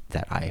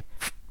that I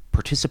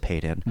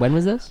participate in. When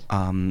was this?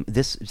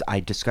 I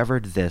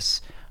discovered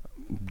this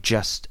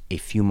just a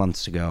few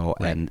months ago,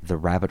 and the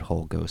rabbit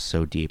hole goes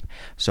so deep.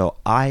 So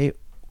I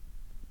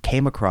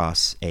came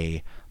across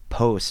a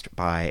post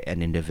by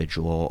an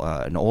individual,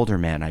 an older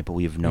man, I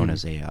believe, known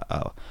as a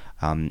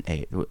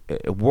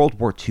World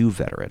War II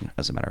veteran,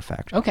 as a matter of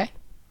fact. Okay.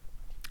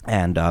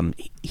 And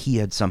he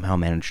had somehow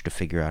managed to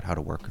figure out how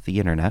to work with the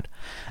internet,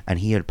 and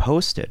he had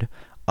posted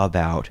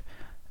about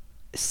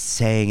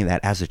saying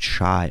that as a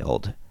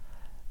child,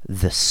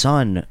 the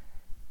sun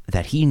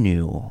that he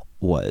knew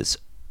was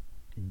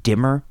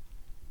dimmer,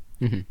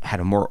 had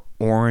a more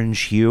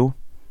orange hue,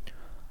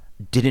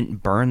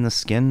 didn't burn the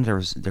skin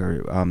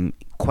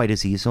quite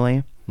as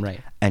easily.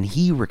 Right. And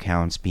he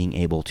recounts being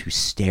able to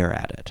stare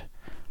at it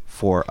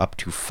for up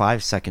to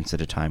 5 seconds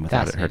at a time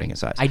without it hurting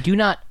his eyes. I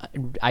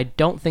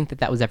don't think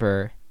that was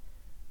ever.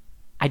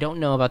 I don't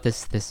know about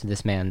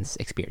this man's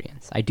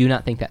experience. I do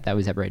not think that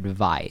was ever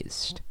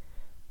advised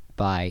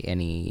by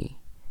any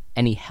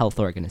health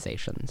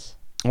organizations.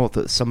 Well,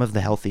 some of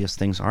the healthiest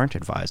things aren't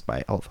advised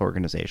by health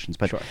organizations,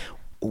 but Sure.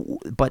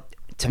 But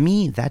to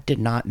me, that did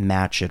not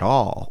match at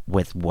all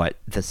with what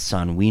the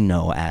sun we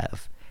know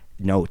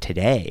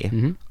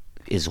today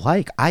is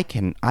like. I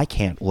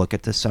can't look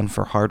at the sun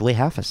for hardly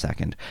half a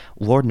second.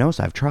 Lord knows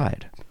I've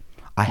tried.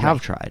 I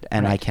have tried,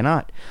 and I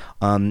cannot.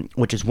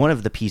 Which is one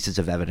of the pieces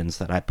of evidence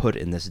that I put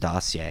in this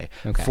dossier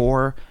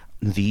for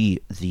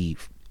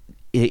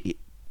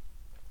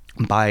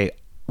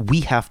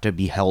we have to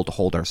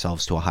hold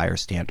ourselves to a higher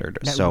standard.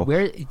 Now, so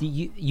where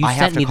you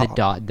sent me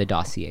the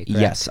dossier, correct?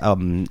 Yes,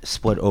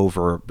 split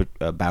over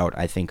about,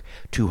 I think,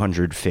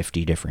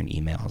 250 different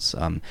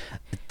emails.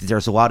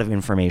 There's a lot of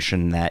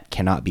information that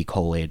cannot be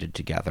collated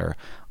together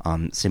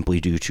simply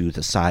due to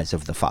the size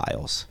of the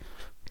files.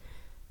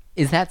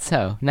 Is that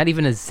so? Not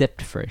even a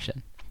zipped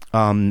version?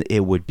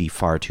 It would be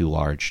far too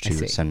large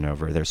to send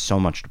over. There's so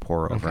much to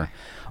pour over. Okay.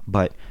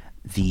 But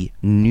the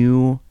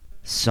new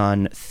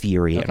sun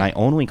theory, and I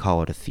only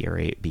call it a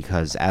theory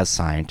because as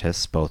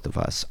scientists, both of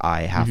us,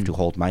 I have to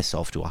hold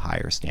myself to a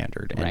higher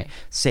standard and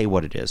say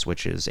what it is,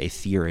 which is a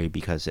theory,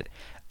 because it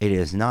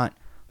is not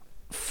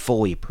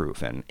fully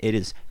proven. It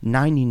is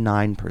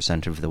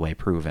 99% of the way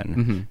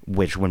proven,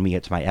 which when we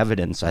get to my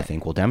evidence, I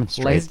think will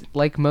demonstrate.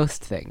 Like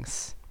most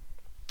things,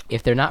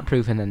 if they're not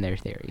proven, then they're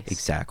theories.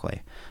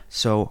 Exactly.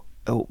 So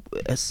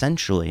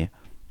essentially,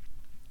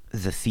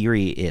 the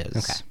theory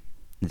is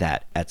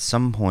that at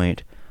some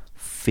point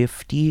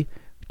 50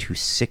 to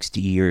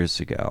 60 years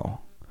ago,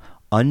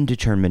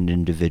 undetermined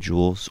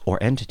individuals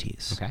or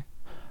entities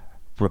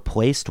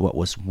replaced what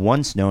was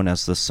once known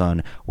as the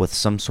sun with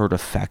some sort of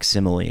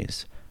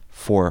facsimiles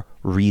for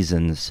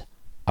reasons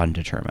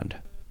undetermined.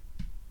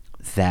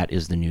 That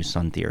is the new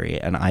sun theory,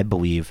 and I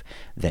believe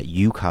that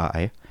you,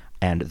 Kai,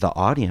 and the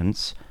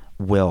audience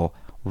will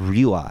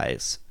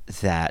realize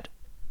that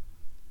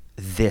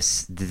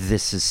this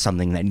is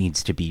something that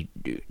needs to be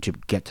we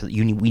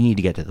need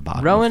to get to the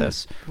bottom of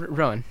this.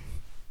 Rowan,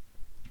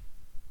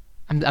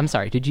 I'm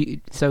sorry.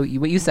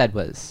 What you said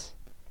was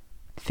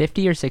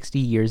 50 or 60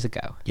 years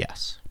ago?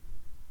 Yes.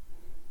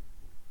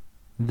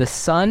 The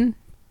sun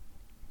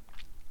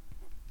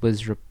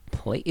was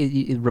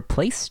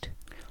replaced?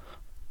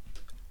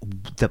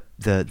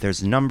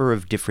 There's a number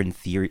of different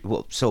theories.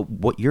 Well, so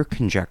what you're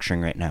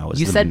conjecturing right now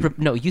is you said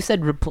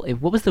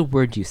what was the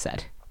word you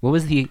said?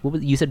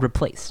 You said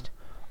replaced?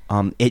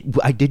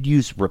 I did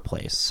use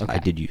replace. Okay. I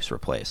did use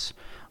replace.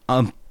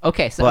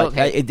 Okay, so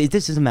but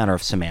this is a matter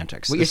of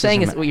semantics. What you're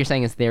saying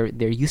is there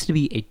used to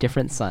be a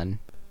different sun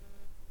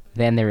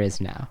than there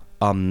is now.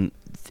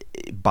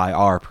 By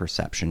our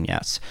perception,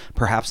 yes.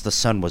 Perhaps the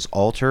sun was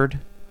altered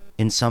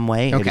in some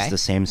way. It is the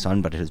same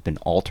sun, but it has been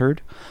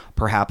altered.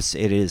 Perhaps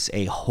it is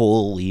a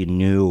wholly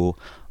new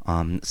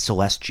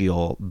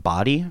celestial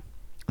body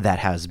that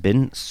has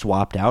been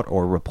swapped out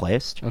or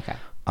replaced. Okay.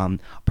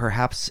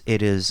 Perhaps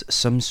it is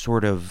some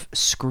sort of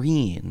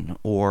screen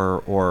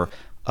or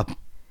a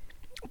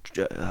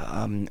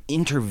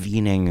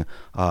intervening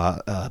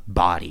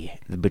body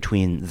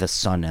between the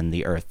sun and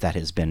the earth that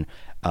has been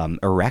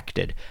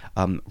erected.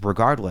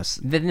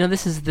 Regardless,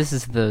 this is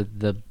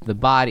the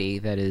body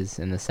that is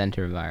in the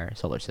center of our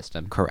solar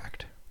system.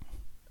 Correct.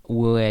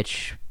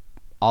 Which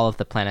all of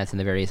the planets and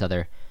the various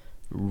other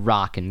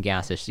rock and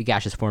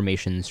gaseous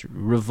formations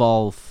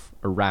revolve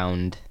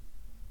around.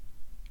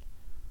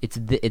 It's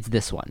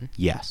this one.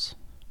 Yes.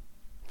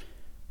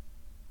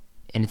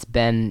 And it's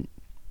been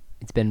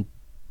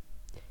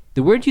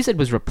the word you said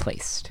was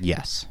replaced.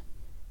 Yes.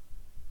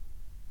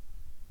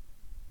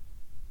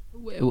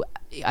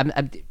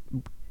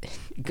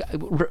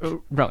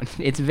 Rowan,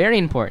 it's very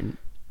important.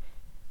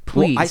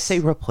 Please. Well, I say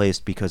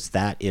replaced because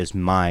that is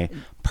my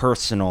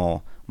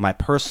personal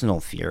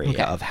theory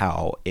of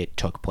how it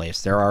took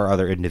place. There are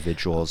other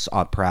individuals,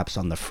 perhaps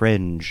on the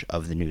fringe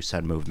of the New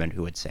Sun movement,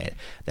 who would say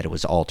that it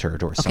was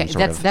altered or some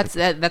sort of.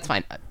 That's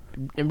fine.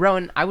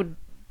 Rowan, I would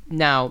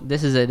now.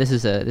 This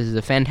is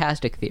a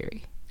fantastic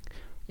theory.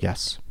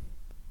 Yes.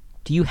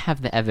 Do you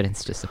have the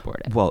evidence to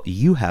support it? Well,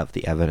 you have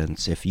the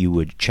evidence if you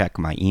would check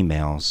my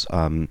emails,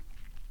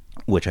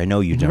 which I know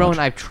you don't. Rowan,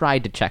 I've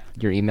tried to check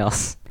your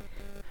emails.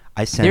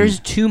 There's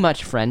too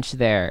much French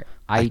there.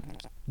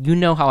 You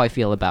know how I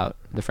feel about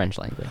the French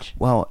language.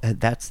 Well,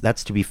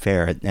 that's to be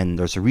fair, and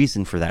there's a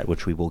reason for that,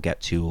 which we will get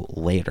to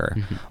later.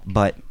 Mm-hmm.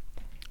 But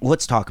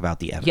let's talk about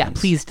the evidence. Yeah,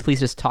 please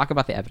just talk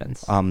about the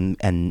evidence.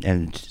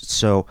 And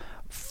so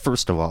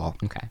first of all,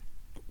 okay,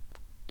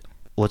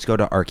 let's go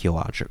to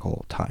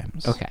archaeological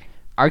times. Okay,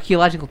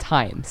 archaeological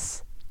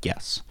times.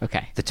 Yes.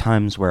 Okay. The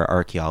times where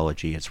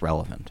archaeology is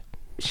relevant.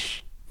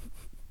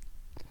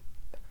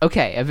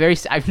 Okay,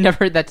 I've never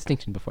heard that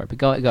distinction before, but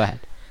go ahead.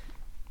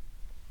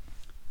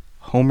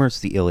 Homer's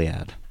The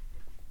Iliad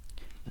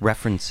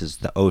references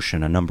the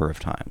ocean a number of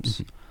times.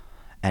 Mm-hmm.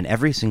 And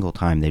every single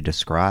time they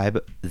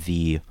describe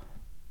the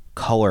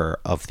color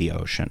of the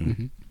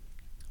ocean,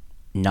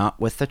 not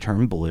with the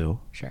term blue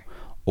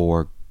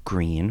or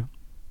green,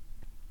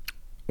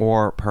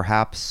 or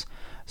perhaps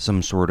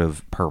some sort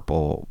of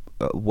purple,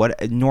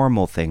 what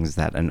normal things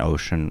that an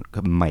ocean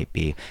might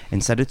be.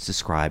 Instead, it's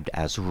described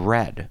as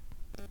red.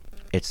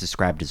 It's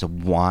described as a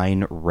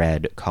wine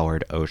red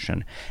colored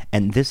ocean.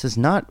 And this is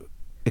not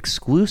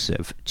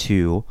exclusive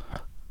to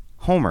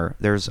Homer.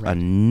 There's a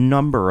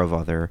number of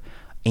other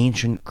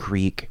ancient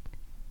Greek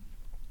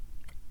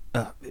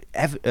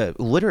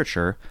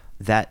literature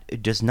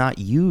that does not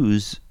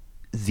use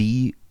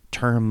the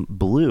term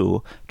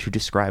blue to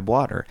describe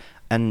water.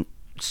 And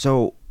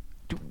so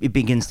it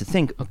begins to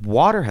think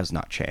water has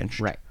not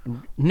changed. Right.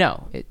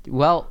 No.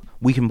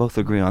 We can both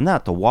agree on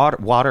that. The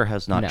water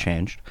has not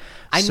changed.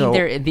 I mean,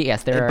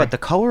 there are. But the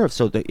color of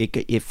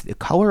if the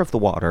color of the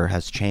water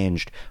has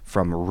changed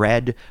from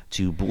red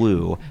to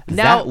blue,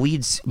 that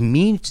leads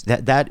me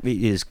that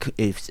is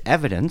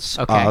evidence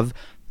of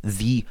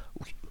the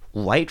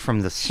light from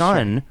the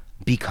sun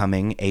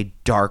becoming a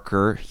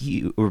darker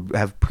hue, or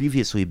have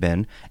previously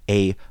been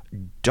a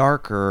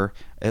darker,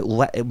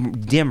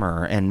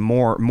 dimmer, and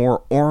more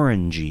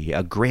orangey,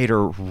 a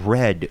greater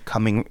red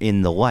coming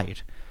in the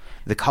light.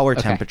 The color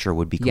temperature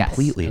would be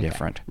completely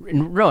different.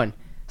 Rowan,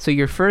 so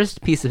your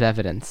first piece of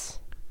evidence,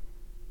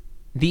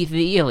 the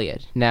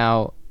Iliad.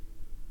 Now,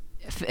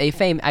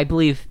 I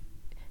believe,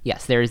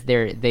 yes,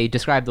 they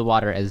describe the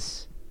water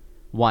as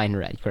wine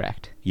red,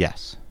 correct?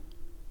 Yes.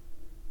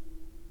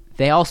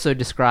 They also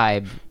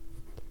describe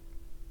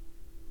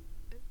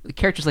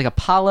characters like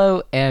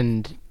Apollo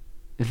and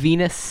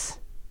Venus,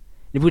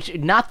 which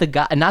not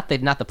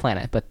the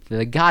planet, but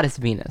the goddess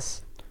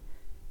Venus.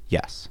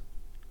 Yes.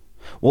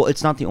 Well,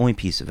 it's not the only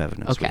piece of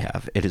evidence we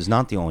have. It is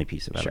not the only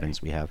piece of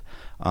evidence we have.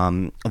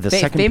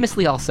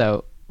 Famously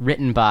also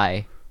written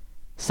by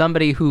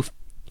somebody who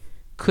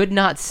could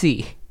not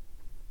see.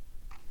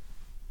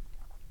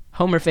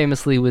 Homer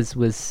famously was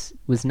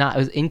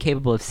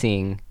incapable of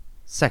seeing.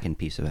 Second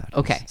piece of evidence.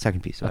 Okay.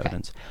 Second piece of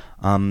evidence.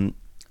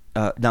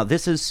 Now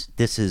this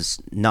is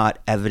not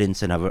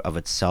evidence in of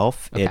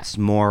itself. Okay. It's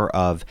more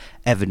of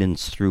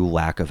evidence through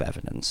lack of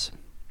evidence.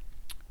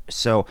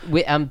 So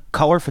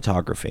color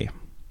photography.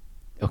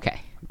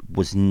 Okay.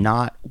 Was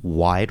not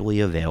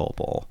widely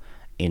available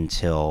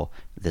until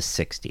the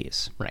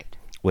 60s. Right.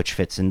 Which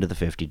fits into the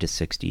 50 to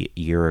 60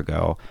 year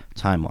ago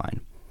timeline.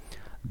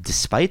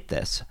 Despite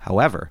this,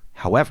 however,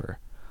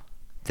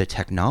 the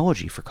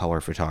technology for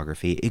color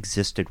photography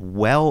existed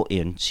well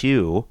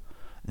into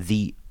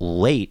the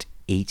late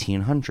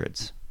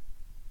 1800s.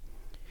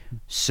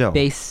 So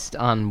based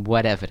on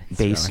what evidence?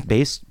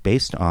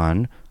 Based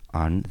on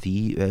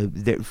the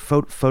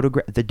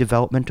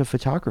development of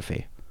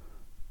photography.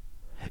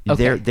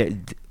 Okay.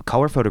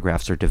 Color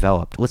photographs are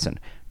developed. Listen,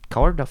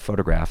 color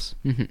photographs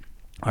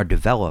are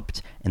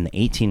developed in the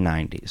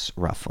 1890s,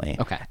 roughly.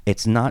 Okay.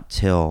 It's not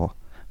till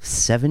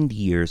 70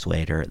 years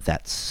later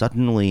that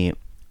suddenly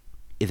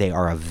they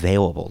are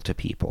available to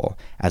people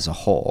as a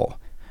whole.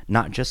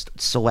 Not just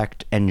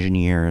select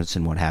engineers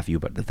and what have you,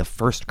 but the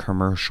first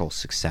commercial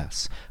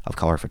success of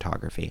color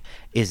photography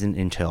isn't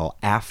until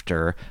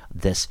after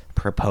this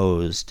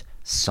proposed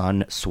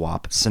sun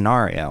swap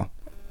scenario.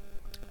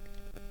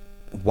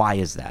 Why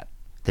is that?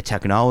 The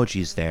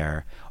technology's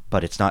there,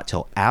 but it's not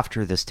till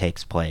after this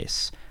takes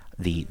place,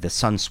 the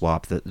sun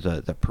swap,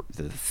 the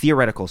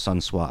theoretical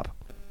sun swap,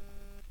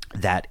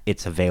 that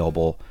it's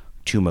available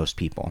to most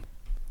people.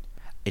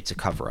 It's a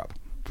cover-up.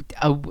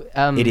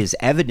 It is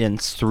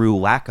evidence through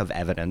lack of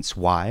evidence.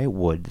 Why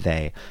would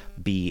they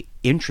be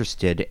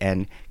interested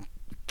in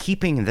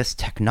keeping this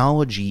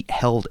technology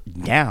held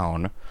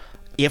down,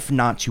 if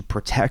not to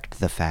protect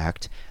the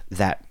fact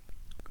that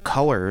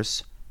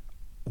colors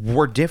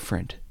were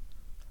different?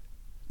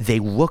 They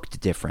looked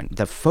different.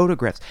 The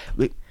photographs.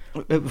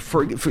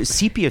 For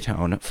sepia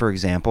tone, for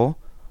example,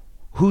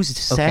 who's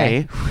to say?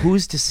 Okay.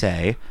 Who's to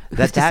say that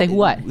Who's to say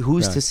what?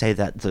 Who's Right. to say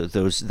that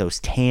those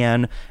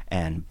tan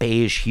and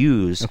beige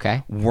hues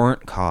Okay.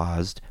 weren't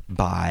caused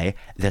by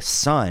the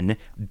sun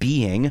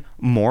being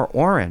more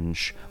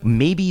orange?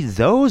 Maybe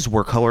those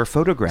were color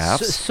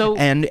photographs, So-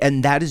 and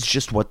that is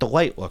just what the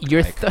light looked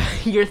Your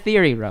like. your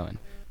theory, Rowan.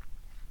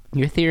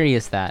 Your theory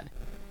is that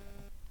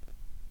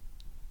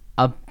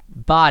a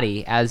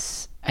body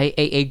as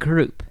a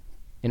group,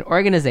 an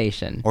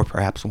organization, Or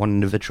perhaps one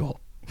individual.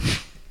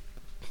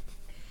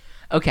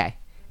 okay,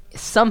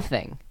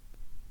 something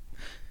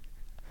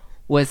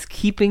was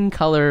keeping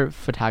color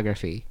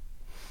photography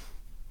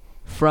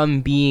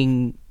from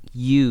being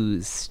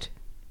used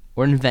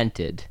or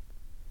invented,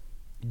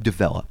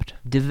 developed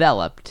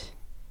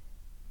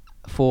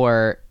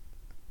for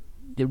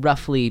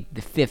roughly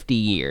 50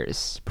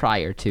 years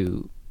prior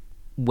to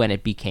when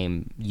it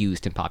became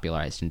used and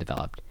popularized and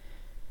developed,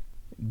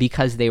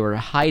 because they were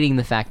hiding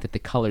the fact that the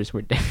colors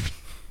were different.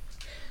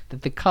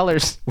 That the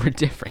colors were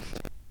different.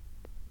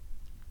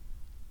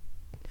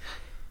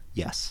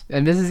 Yes,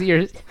 And this is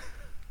your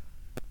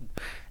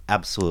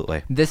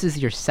absolutely.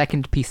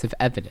 second piece of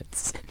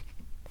evidence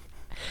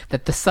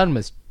that the sun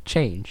was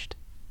changed.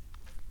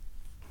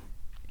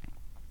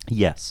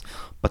 Yes,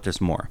 but there's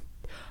more.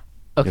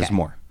 Okay. There's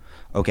more.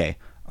 Okay.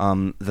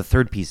 The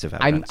third piece of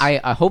evidence.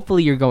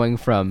 Hopefully you're going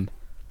from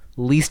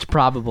least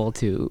probable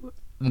to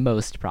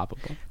most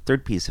probable.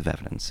 Third piece of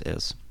evidence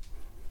is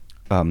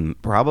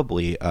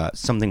probably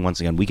something, once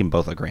again, we can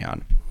both agree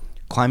on.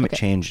 Climate Okay.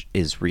 change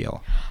is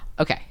real.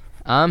 Okay.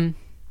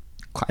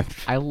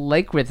 I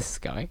like where this is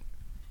going.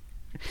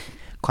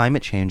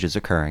 Climate change is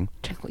occurring,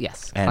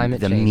 Yes. and Climate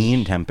the change.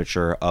 mean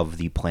temperature of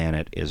the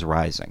planet is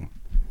rising.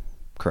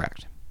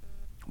 Correct.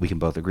 We can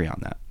both agree on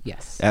that.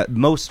 Yes.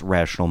 Most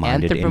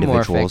rational-minded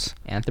individuals,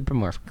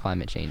 Anthropomorphic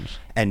climate change.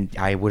 and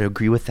I would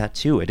agree with that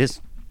too. It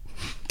is.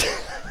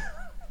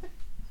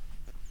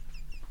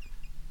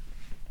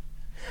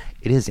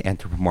 It is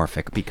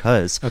anthropomorphic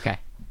because Okay.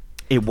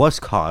 it was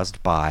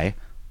caused by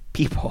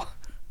people.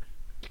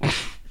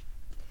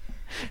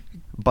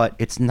 But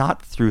it's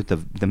not through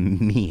the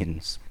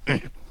means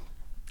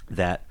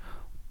that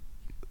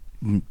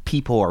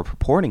people are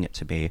purporting it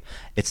to be.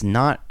 It's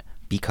not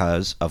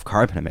because of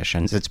carbon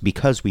emissions. It's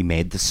because we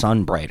made the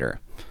sun brighter.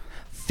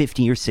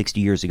 50 or 60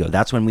 years ago,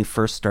 that's when we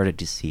first started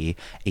to see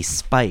a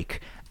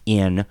spike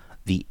in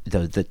the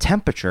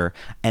temperature,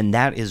 and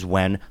that is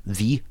when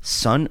the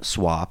sun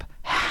swap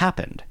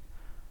happened.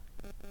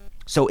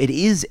 So it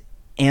is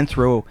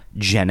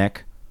anthropogenic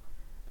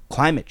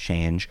climate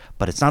change,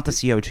 but it's not the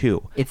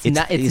CO2. It's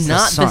not the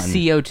sun.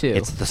 CO2.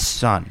 It's the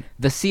sun.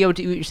 The CO2,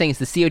 you're saying is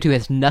the CO2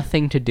 has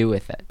nothing to do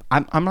with it.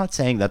 I'm not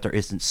saying that there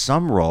isn't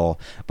some role,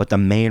 but the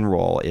main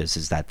role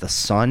is that the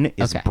sun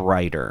is Okay.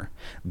 brighter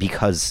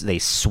because they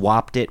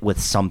swapped it with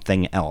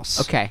something else.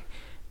 Okay.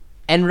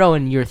 And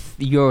Rowan,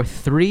 your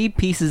three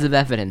pieces of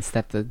evidence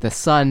that the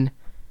sun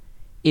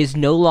is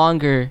no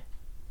longer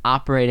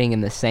operating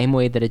in the same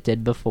way that it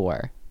did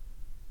before,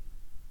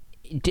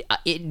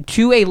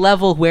 to a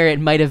level where it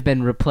might have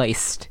been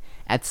replaced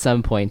at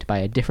some point by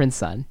a different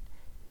sun,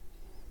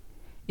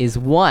 is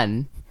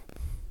one,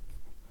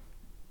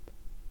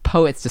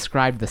 poets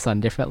described the sun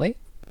differently.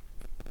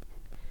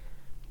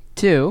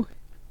 Two,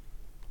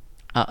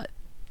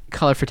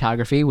 color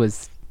photography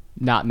was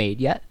not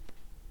made yet.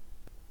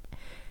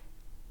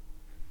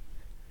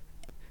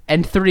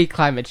 And three,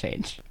 climate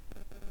change.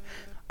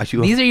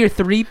 These are your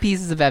three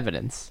pieces of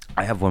evidence.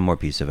 I have one more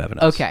piece of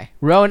evidence. Okay.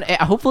 Rowan,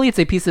 hopefully it's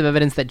a piece of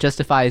evidence that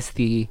justifies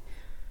the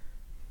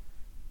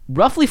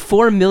roughly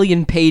 4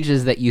 million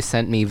pages that you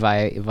sent me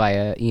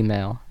via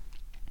email.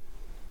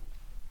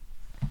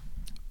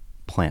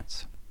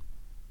 Plants.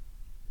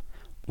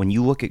 When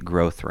you look at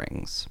growth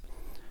rings,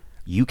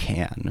 you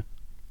can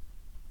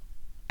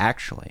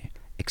actually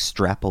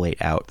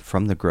extrapolate out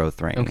from the growth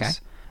rings Okay.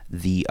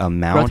 the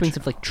amount Growth rings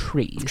of like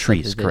trees.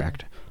 Trees,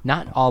 correct.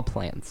 Not all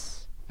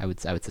plants, I would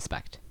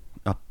suspect.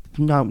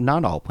 no,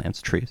 not all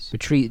plants, trees.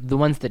 But the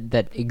ones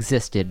that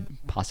existed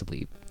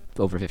possibly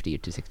over 50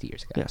 to 60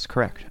 years ago. Yes,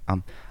 correct.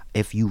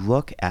 If you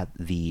look at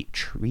the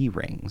tree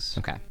rings,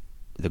 Okay.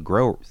 the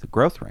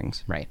growth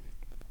rings, Right.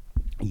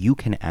 you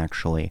can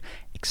actually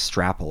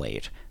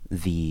extrapolate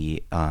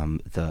the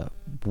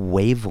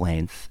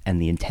wavelength and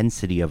the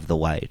intensity of the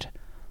light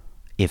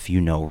if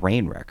you know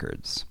rain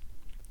records.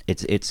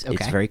 It's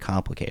Okay. very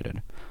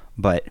complicated,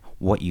 but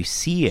what you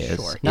see is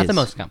Sure. Not the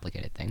most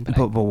complicated thing, but,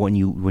 But when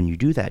you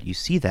do that, you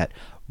see that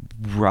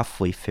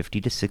roughly 50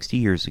 to 60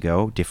 years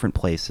ago, different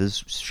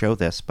places show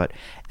this, but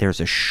there's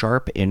a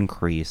sharp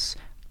increase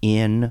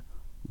in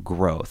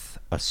growth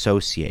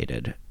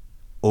associated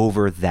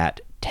over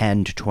that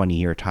 10 to 20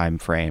 year time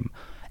frame.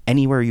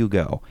 Anywhere you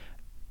go,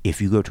 if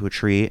you go to a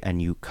tree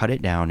and you cut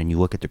it down and you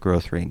look at the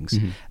growth rings,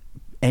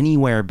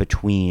 anywhere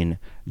between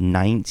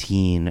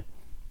 1960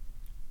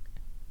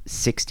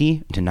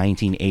 to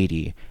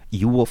 1980,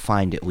 you will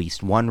find at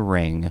least one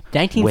ring.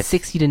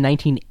 1960 to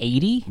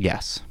 1980?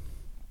 Yes.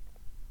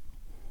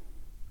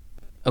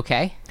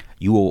 Okay.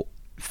 You will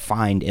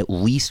find at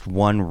least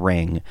one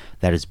ring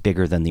that is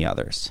bigger than the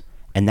others.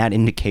 And that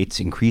indicates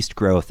increased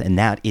growth, and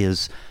that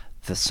is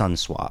the sun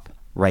swap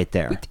right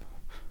there.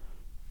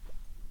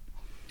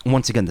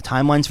 Once again, the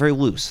timeline's very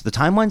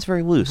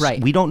loose.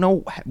 Right. We don't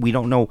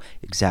know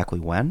exactly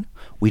when.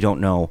 We don't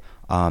know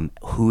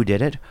who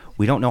did it.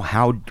 We don't know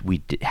how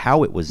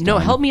it was done. No,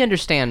 help me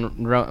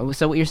understand.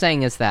 So what you're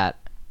saying is that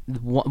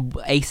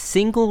a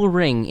single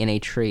ring in a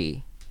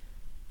tree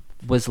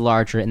was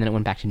larger, and then it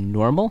went back to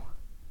normal.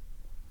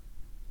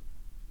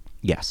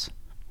 Yes.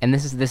 And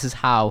this is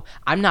how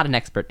I'm not an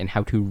expert in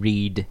how to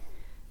read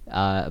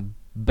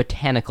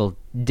botanical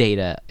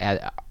data,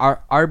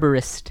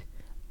 arboristic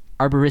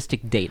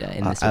data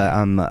in this.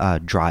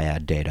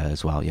 Dryad data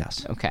as well.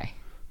 Yes. Okay.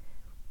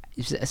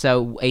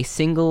 So a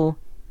single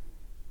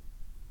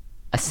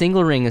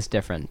ring is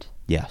different.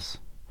 Yes.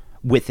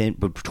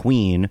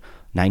 Between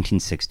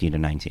 1960 to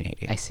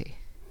 1980. I see.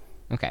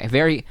 Okay, a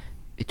very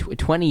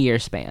 20-year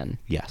span.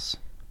 Yes.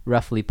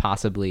 Roughly,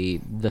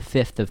 possibly the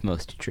fifth of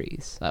most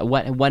trees.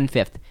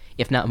 1/5,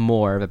 if not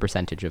more, of a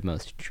percentage of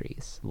most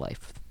trees'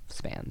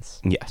 lifespans.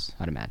 Yes.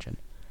 I'd imagine.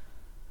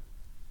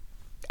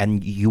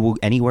 And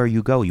anywhere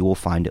you go, you will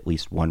find at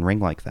least one ring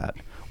like that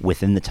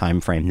within the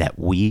time frame that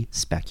we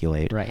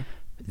speculate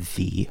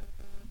the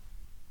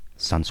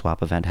sun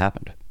swap event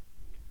happened.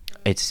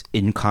 It's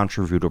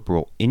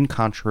incontrovertible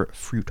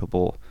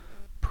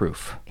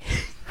proof.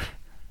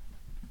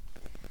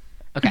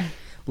 Okay,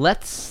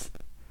 let's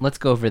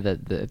go over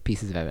the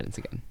pieces of evidence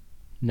again.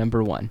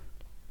 Number 1,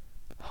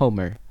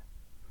 Homer,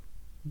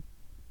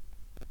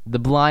 the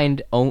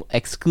blind,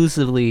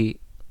 exclusively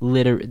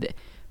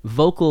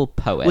vocal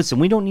poet. Listen,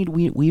 we don't need to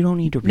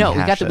rehash No,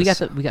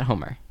 this. we got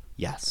Homer.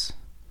 Yes.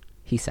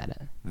 He said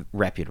it.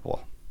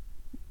 Reputable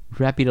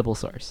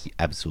source.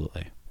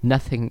 Absolutely.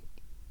 Nothing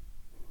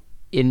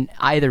in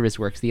either of his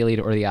works, the Iliad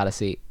or the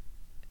Odyssey,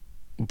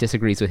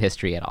 disagrees with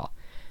history at all.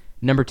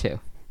 Number 2,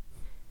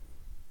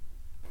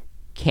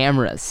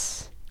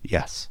 cameras.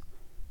 Yes.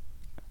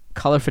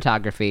 Color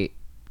photography.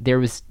 There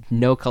was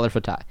no color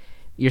photography.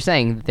 You're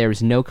saying there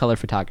was no color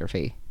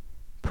photography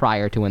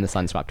prior to when the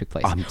sun swap took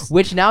place,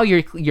 which now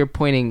you're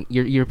putting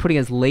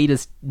as late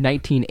as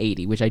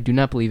 1980, which I do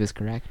not believe is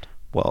correct.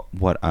 Well,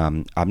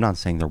 I'm not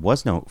saying there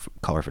was no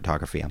color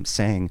photography. I'm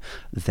saying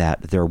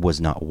that there was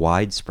not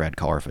widespread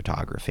color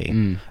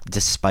photography.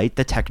 Despite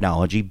the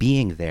technology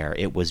being there,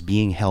 it was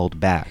being held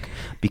back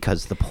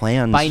because the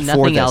plans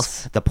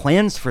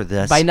for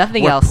this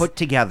were put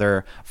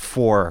together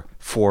for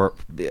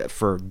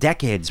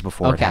decades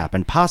before it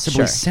happened,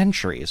 possibly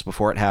centuries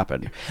before it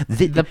happened.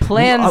 The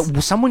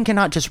plans. Someone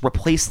cannot just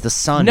replace the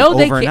sun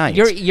overnight.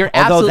 You're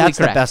although absolutely that's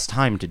correct. the best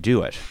time to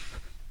do it.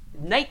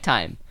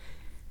 Nighttime.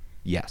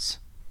 Yes.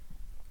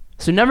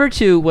 So number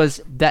 2 was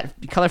that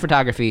color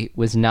photography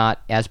was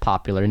not as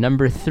popular.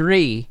 Number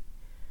 3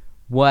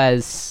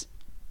 was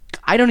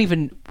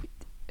climate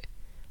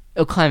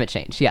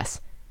change.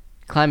 Yes,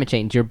 climate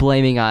change. You're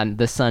blaming on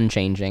the sun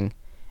changing.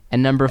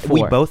 And number 4,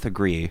 we both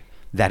agree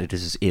that it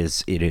is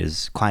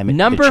climate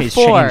change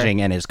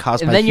changing and is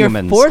caused by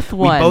humans. Your fourth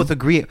one, we both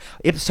agree.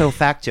 Ipso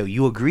facto,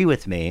 you agree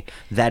with me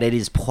that it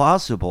is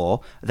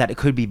plausible that it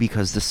could be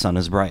because the sun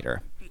is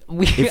brighter.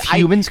 If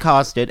humans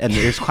caused it, and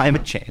there's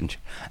climate change,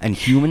 and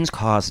humans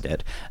caused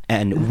it,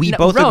 and we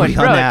both agree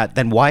on that,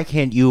 then why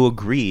can't you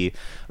agree?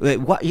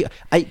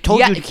 I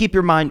told you to keep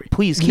your mind.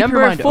 Please keep your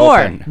mind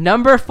open.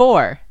 Number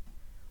 4.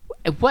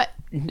 What?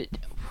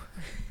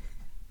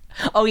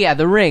 Oh yeah,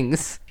 the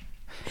rings.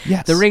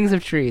 Yes. The rings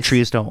of trees.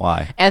 Trees don't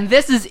lie. And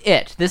this is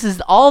it. This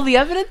is all the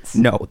evidence?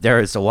 No,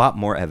 there is a lot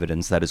more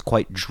evidence that is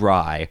quite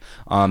dry.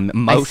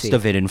 Most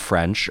of it in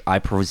French. I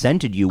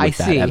presented you with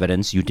that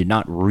evidence. You did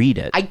not read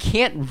it. I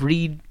can't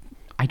read.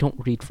 I don't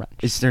read French.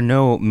 Is there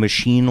no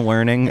machine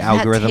learning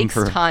algorithm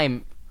for... That takes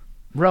time.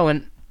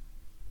 Rowan,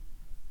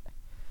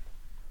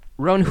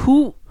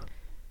 who...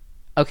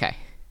 Okay.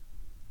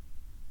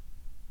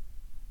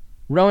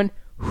 Rowan,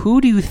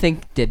 who do you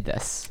think did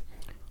this?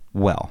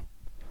 Well...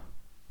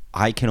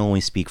 I can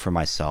only speak for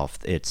myself.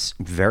 It's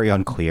very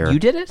unclear. You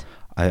did it?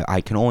 I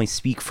can only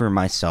speak for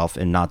myself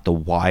and not the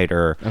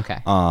wider, not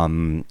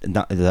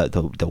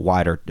the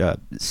wider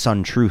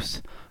Sun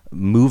Truth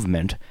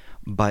movement.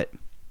 But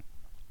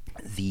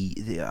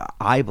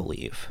I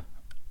believe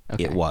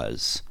it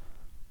was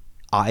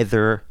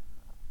either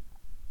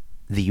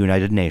the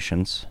United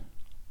Nations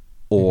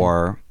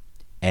or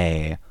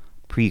a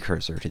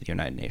precursor to the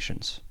United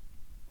Nations.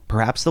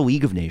 Perhaps the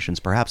League of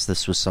Nations, perhaps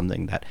this was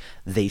something that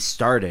they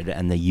started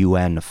and the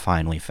UN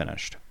finally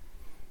finished.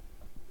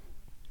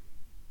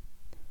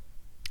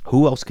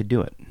 Who else could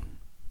do it?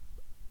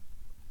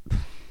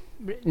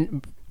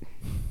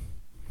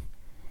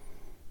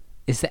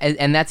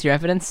 And that's your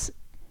evidence?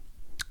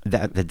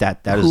 That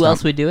Who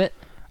else would do it?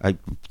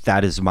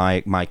 That is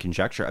my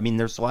conjecture. I mean,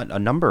 there's a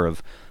number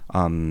of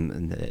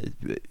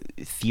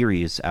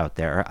theories out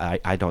there.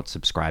 I don't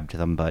subscribe to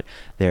them, but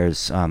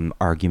there's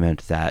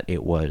argument that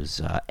it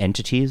was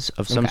entities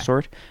of some Okay.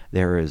 sort.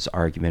 There is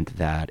argument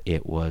that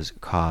it was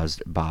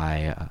caused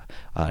by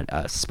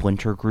a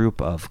splinter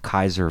group of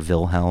Kaiser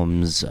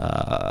Wilhelm's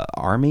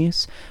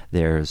armies.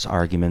 There's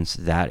arguments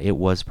that it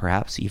was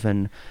perhaps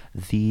even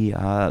the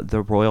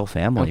royal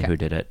family Okay. who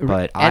did it. R-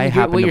 But and I you're-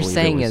 happen what to you're believe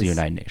saying it was the is-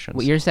 United Nations.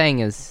 What you're saying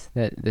is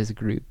that there's a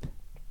group.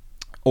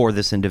 Or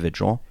this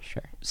individual.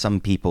 Sure. Some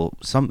people,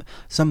 some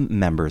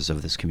members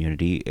of this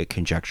community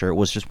conjecture it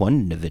was just one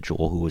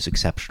individual who was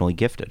exceptionally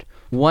gifted,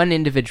 One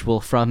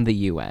individual from the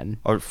UN.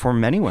 or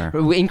from anywhere.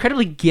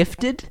 Incredibly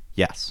gifted?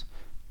 Yes.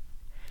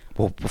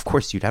 Well, of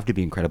course, you'd have to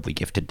be incredibly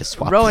gifted to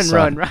swap. Rowan, the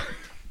sun. Rowan.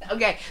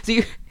 Okay, so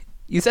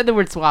you said the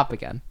word swap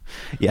again.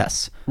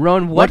 Yes.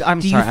 Rowan, what I'm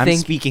do sorry. you I'm think?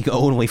 speaking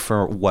only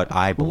for what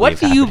I believe. What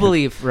do you happened.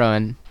 believe,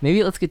 Rowan?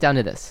 Maybe let's get down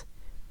to this.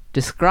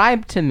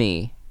 Describe to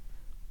me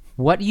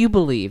what you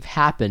believe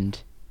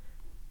happened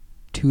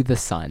to the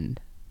sun.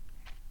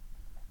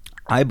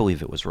 I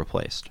believe it was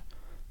replaced,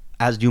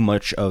 as do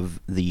much of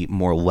the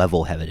more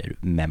level-headed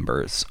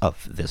members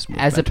of this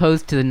movement. As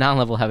opposed to the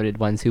non-level-headed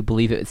ones who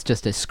believe it's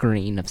just a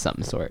screen of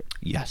some sort.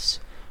 Yes.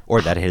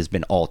 Or that it has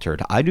been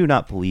altered. I do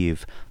not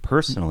believe,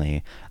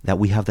 personally, that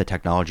we have the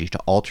technology to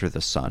alter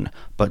the sun,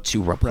 but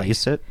to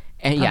replace it.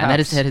 And yeah, that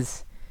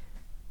is.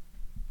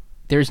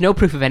 There's no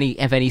proof of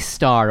any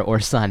star or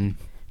sun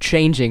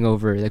changing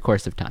over the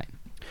course of time.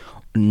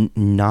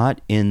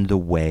 Not in the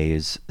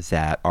ways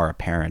that are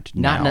apparent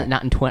now.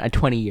 Not in a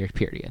 20-year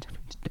period.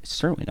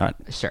 Certainly not.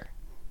 Sure.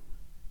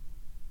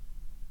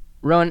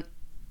 Rowan,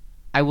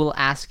 I will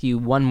ask you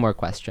one more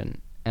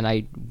question, and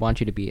I want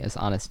you to be as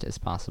honest as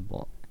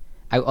possible.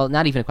 Well,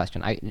 not even a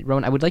question.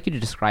 Rowan, I would like you to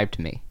describe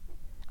to me.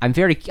 I'm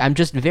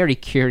just very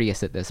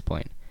curious at this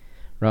point.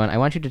 Rowan, I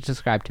want you to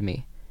describe to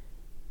me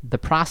the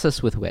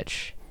process with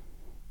which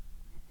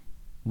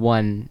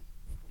one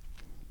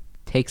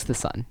takes the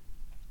sun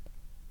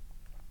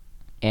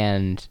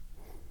and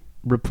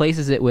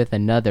replaces it with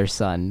another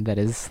sun that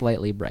is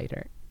slightly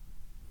brighter.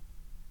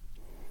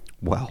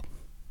 Well,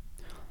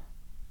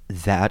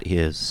 that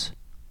is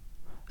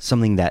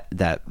something that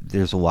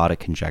there's a lot of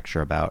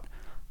conjecture about.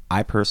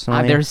 I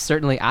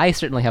personally... I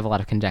certainly have a lot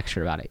of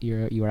conjecture about it.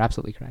 You are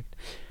absolutely correct.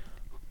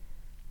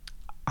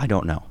 I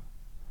don't know.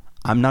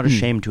 I'm not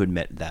ashamed to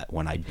admit that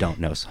when I don't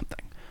know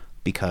something,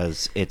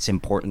 because it's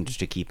important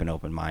to keep an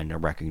open mind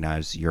and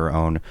recognize your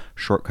own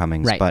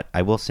shortcomings. Right. But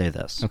I will say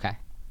this. Okay.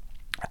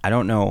 I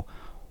don't know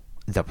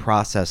the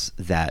process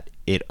that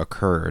it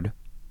occurred,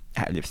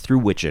 through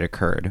which it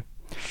occurred,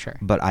 Sure.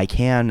 but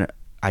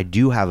I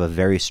do have a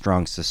very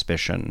strong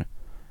suspicion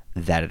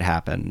that it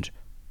happened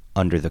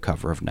under the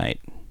cover of night.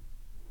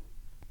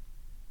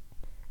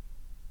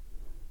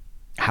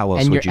 How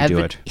else And would your you do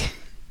it?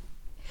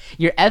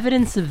 Your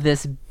evidence of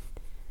this...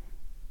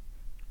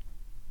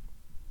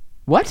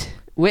 What?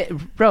 Wait,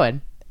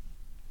 Rowan.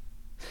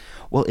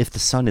 Well, if the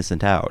sun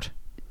isn't out,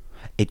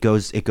 it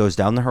goes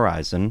down the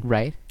horizon.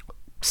 Right.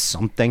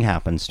 Something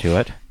happens to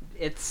it.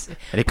 It's...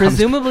 And it comes-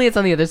 presumably it's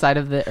on the other side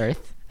of the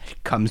Earth.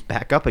 It comes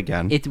back up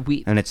again.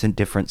 And it's a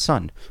different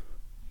sun.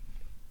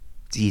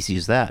 It's easy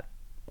as that.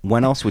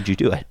 When else would you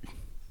do it?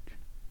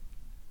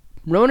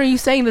 Rowan, are you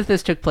saying that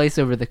this took place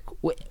over the...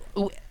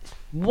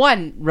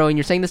 One, Rowan,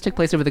 you're saying this took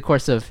place over the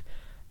course of,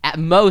 at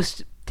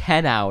most,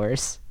 10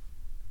 hours.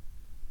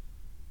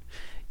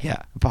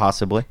 Yeah,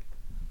 possibly.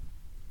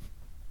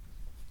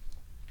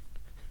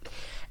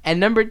 And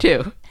number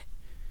two,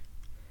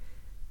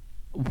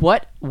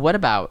 what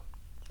about...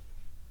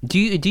 Do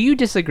you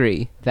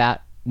disagree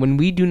that when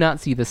we do not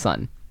see the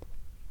sun,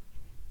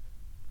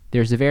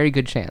 there's a very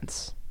good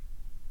chance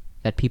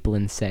that people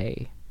in,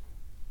 say,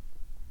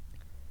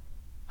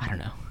 I don't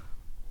know,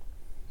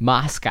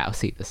 Moscow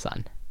see the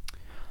sun?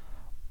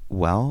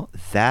 Well,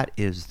 that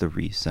is the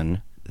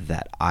reason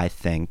that I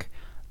think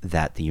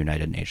that the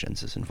United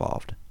Nations is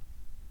involved.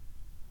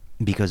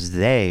 Because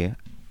they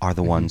are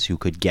the ones who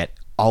could get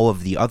all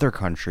of the other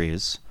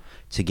countries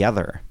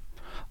together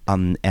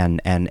and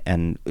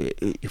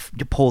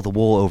to pull the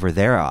wool over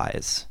their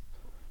eyes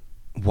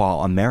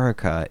while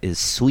America is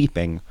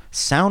sleeping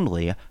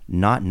soundly,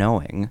 not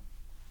knowing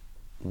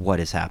what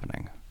is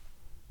happening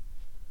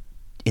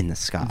in the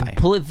sky.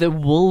 Pull the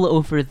wool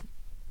over...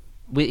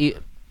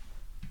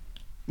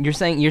 You're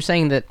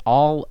saying that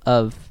all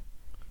of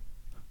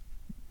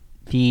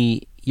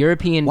the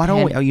European... Why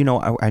don't we...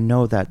 I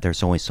know that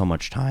there's only so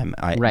much time.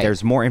 Right.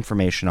 There's more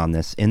information on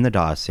this in the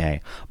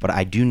dossier, but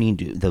I do need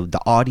to... The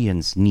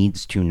audience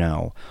needs to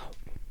know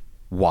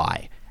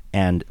why.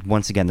 And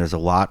once again, there's a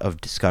lot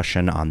of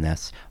discussion on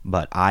this,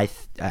 but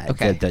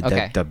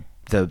the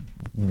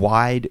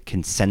wide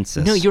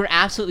consensus... No, you're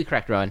absolutely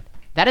correct, Rowan.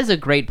 That is a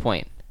great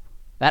point.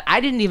 That I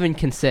didn't even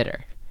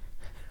consider.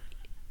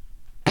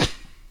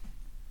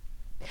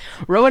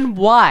 Rowan,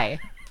 why?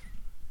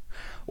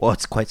 Well,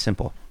 it's quite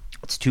simple.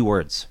 It's two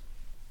words.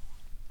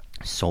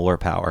 Solar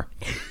power.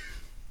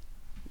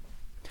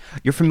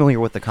 You're familiar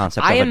with the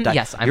concept I of am-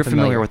 yes, I'm you're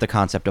familiar familiar. with the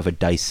concept of a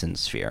Dyson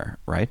sphere,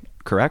 right?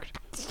 Correct?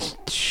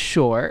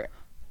 Sure.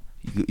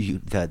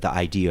 The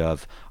idea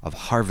of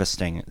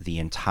harvesting the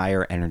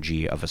entire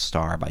energy of a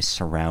star by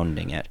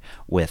surrounding it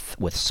with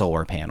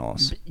solar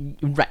panels.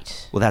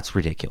 Right. Well, that's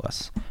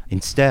ridiculous.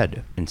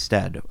 Instead,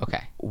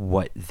 Okay.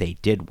 what they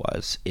did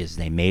is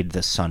they made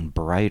the sun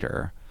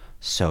brighter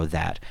so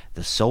that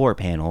the solar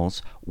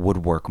panels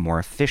would work more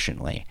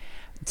efficiently.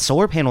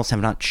 Solar panels have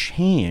not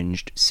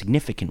changed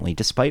significantly,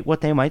 despite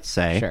what they might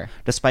say, Sure.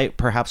 despite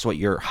perhaps what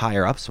your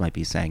higher-ups might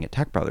be saying at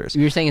Tech Brothers.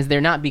 What you're saying is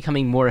they're not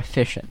becoming more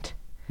efficient.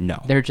 No.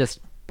 They're just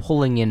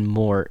pulling in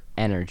more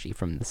energy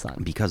from the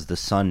sun. Because the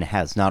sun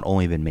has not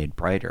only been made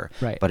brighter,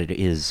 Right. but it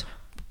is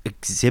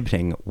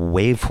exhibiting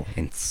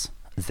wavelengths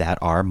that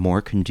are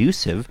more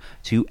conducive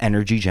to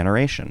energy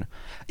generation.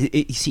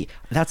 You see,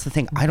 that's the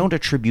thing. I don't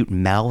attribute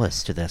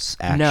malice to this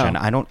action.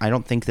 No. I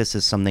don't think this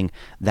is something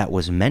that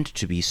was meant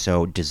to be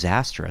so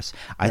disastrous.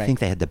 I Right. think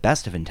they had the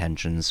best of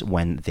intentions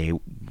when they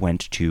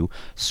went to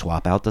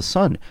swap out the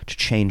sun, to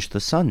change the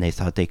sun. They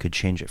thought they could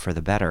change it for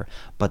the better,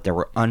 but there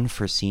were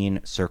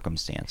unforeseen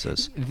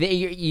circumstances.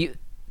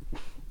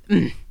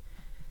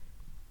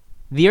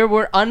 There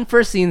were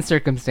unforeseen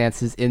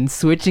circumstances in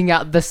switching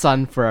out the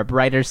sun for a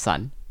brighter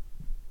sun.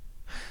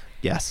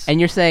 Yes. And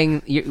you're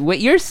saying,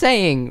 what you're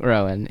saying,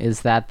 Rowan,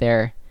 is that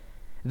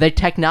the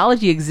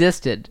technology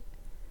existed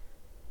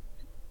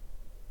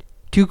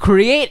to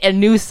create a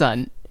new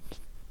sun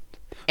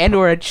and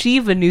or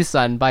achieve a new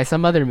sun by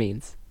some other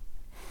means.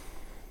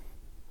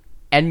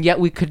 And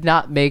yet we could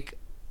not make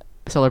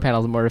solar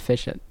panels more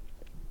efficient.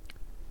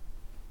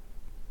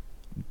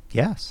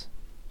 Yes.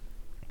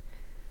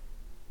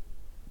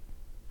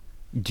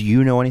 Do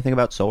you know anything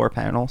about solar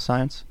panel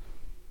science?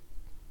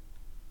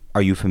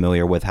 Are you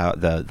familiar with how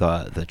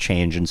the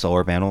change in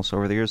solar panels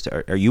over the years?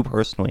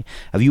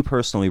 Have you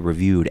personally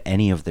reviewed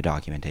any of the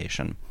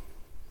documentation?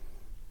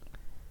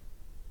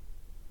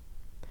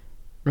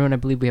 Rowan, I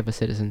believe we have a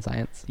citizen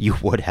science. You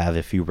would have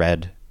if you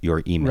read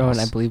your emails. Rowan,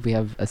 I believe we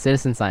have a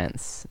citizen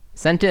science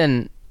sent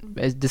in,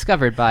 is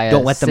discovered by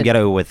Don't let them get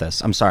away with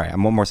this. I'm sorry.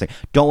 I'm one more thing.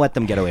 Don't let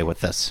them get away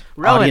with this.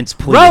 Rowan, Audience,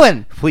 please.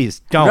 Rowan! Please,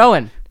 don't.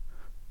 Rowan,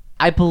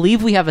 I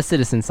believe we have a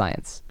citizen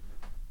science.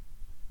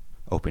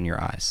 Open your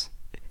eyes.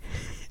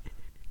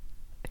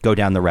 Go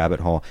down the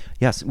rabbit hole.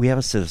 Yes, we have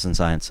a citizen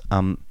science.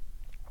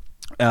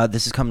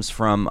 This comes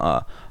from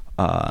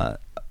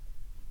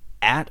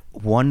at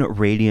One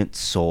Radiant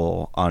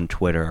Soul on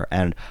Twitter,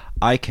 and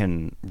I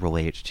can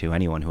relate to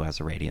anyone who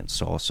has a radiant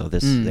soul. So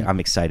I'm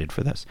excited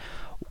for this.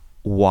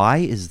 Why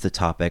is the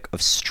topic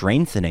of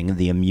strengthening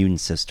the immune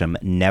system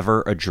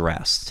never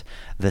addressed?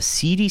 The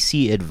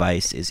CDC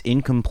advice is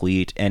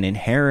incomplete and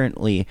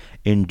inherently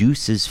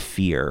induces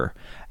fear.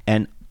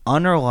 An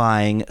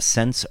underlying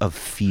sense of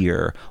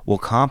fear will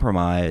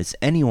compromise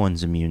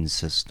anyone's immune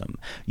system.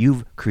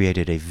 You've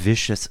created a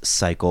vicious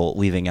cycle,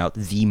 leaving out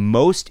the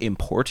most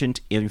important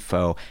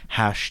info.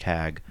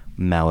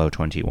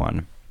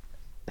 #Mallow21.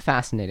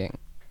 Fascinating.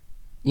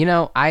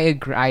 I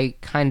agree. I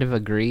kind of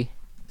agree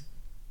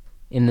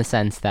in the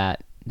sense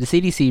that the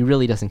CDC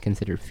really doesn't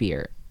consider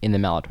fear in the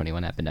Mallow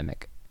 21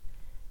 epidemic,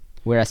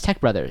 whereas Tech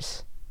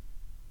Brothers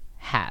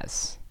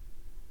has.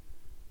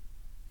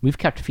 We've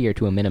kept fear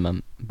to a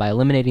minimum by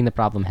eliminating the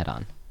problem head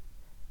on.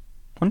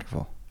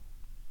 Wonderful.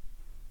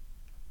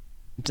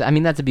 I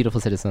mean, that's a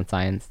beautiful citizen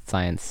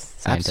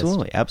scientist.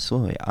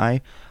 Absolutely.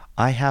 I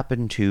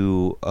happen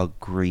to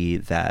agree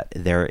that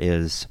there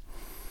is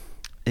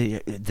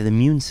the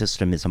immune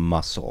system is a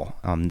muscle.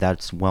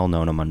 That's well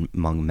known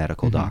among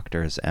medical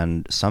doctors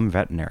and some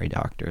veterinary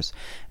doctors.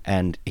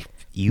 And if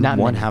you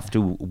have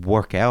to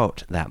work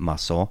out that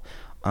muscle,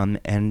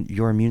 and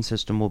your immune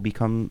system will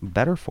become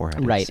better for it.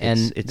 Right,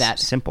 it's that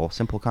simple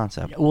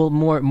concept. Well,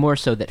 more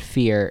so that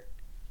fear,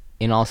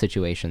 in all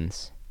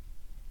situations,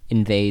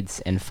 invades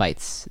and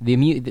fights. The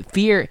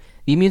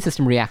immune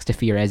system reacts to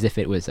fear as if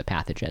it was a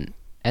pathogen,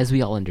 as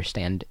we all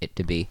understand it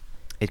to be.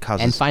 It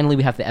causes, and finally,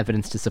 we have the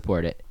evidence to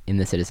support it in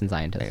the citizen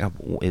scientist.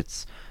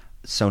 It's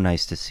so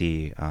nice to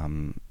see.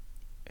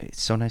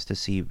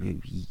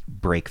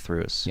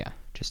 Breakthroughs. Yeah.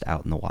 Just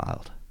out in the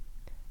wild.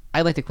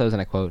 I'd like to close on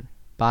a quote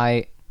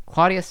by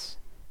Claudius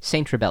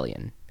Saint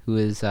Rebellion, who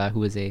is a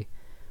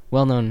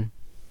well-known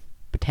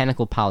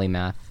botanical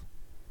polymath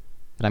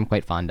that I'm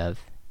quite fond of,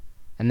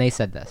 and they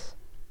said this: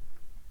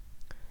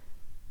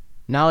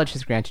 "Knowledge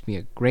has granted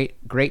me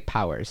great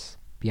powers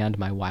beyond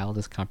my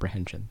wildest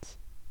comprehensions,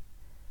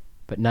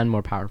 but none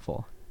more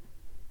powerful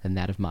than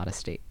that of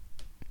modesty."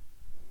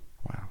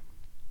 Wow.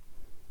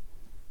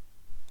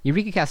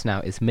 EurekaCast Now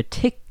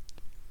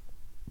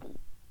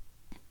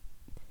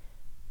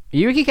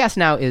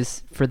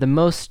is for the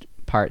most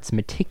parts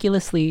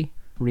meticulously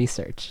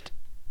researched,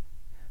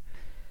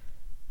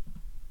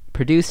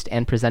 produced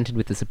and presented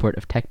with the support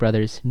of Tech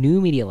Brothers New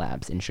Media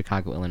Labs in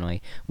Chicago, Illinois.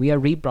 We are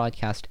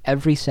rebroadcast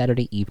every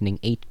Saturday evening,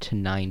 8 to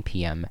 9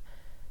 p.m.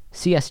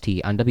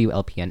 CST on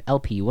WLPN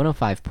LP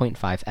 105.5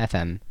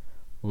 FM,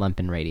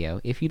 Lumpen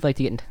Radio. If you'd like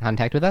to get in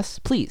contact with us,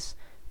 please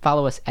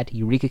follow us at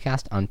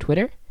EurekaCast on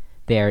Twitter,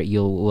 There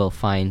you will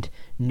find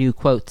new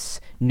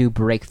quotes, new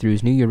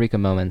breakthroughs, new eureka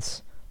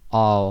moments,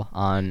 all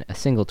on a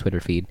single Twitter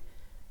feed.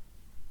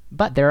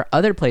 But there are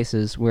other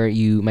places where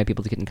you might be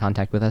able to get in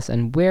contact with us,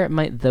 and where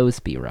might those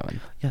be, Rowan?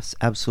 Yes,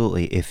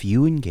 absolutely. If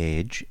you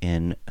engage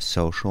in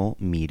social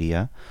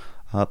media,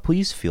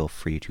 please feel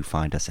free to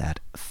find us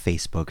at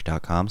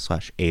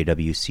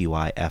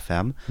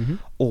facebook.com/awcyfm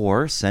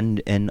or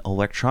send an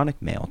electronic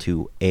mail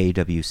to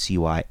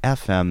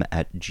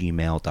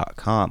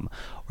awcyfm@gmail.com,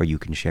 where you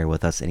can share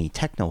with us any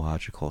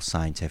technological,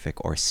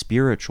 scientific, or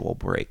spiritual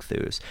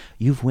breakthroughs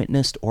you've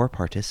witnessed or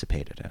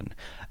participated in.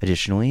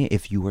 Additionally,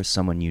 if you or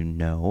someone you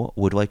know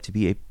would like to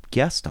be a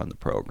guest on the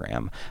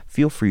program,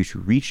 feel free to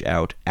reach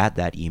out at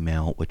that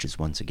email, which is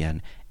once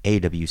again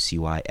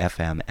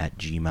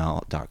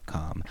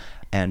awcyfm@gmail.com.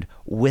 And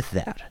with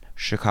that,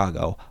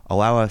 Chicago,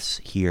 allow us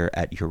here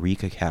at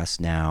EurekaCast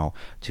Now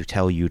to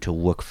tell you to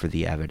look for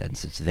the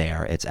evidence. It's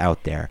there. It's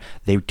out there.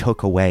 They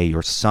took away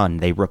your sun.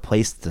 They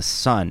replaced the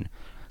sun.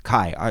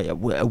 Kai,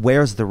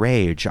 where's the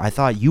rage? I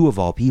thought you, of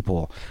all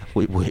people,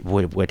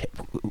 would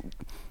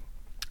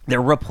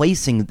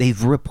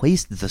they've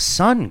replaced the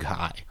sun,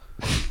 Kai.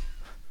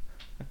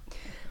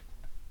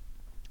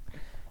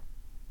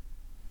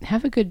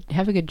 Have a good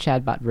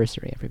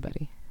Chadbot-versary,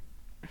 everybody.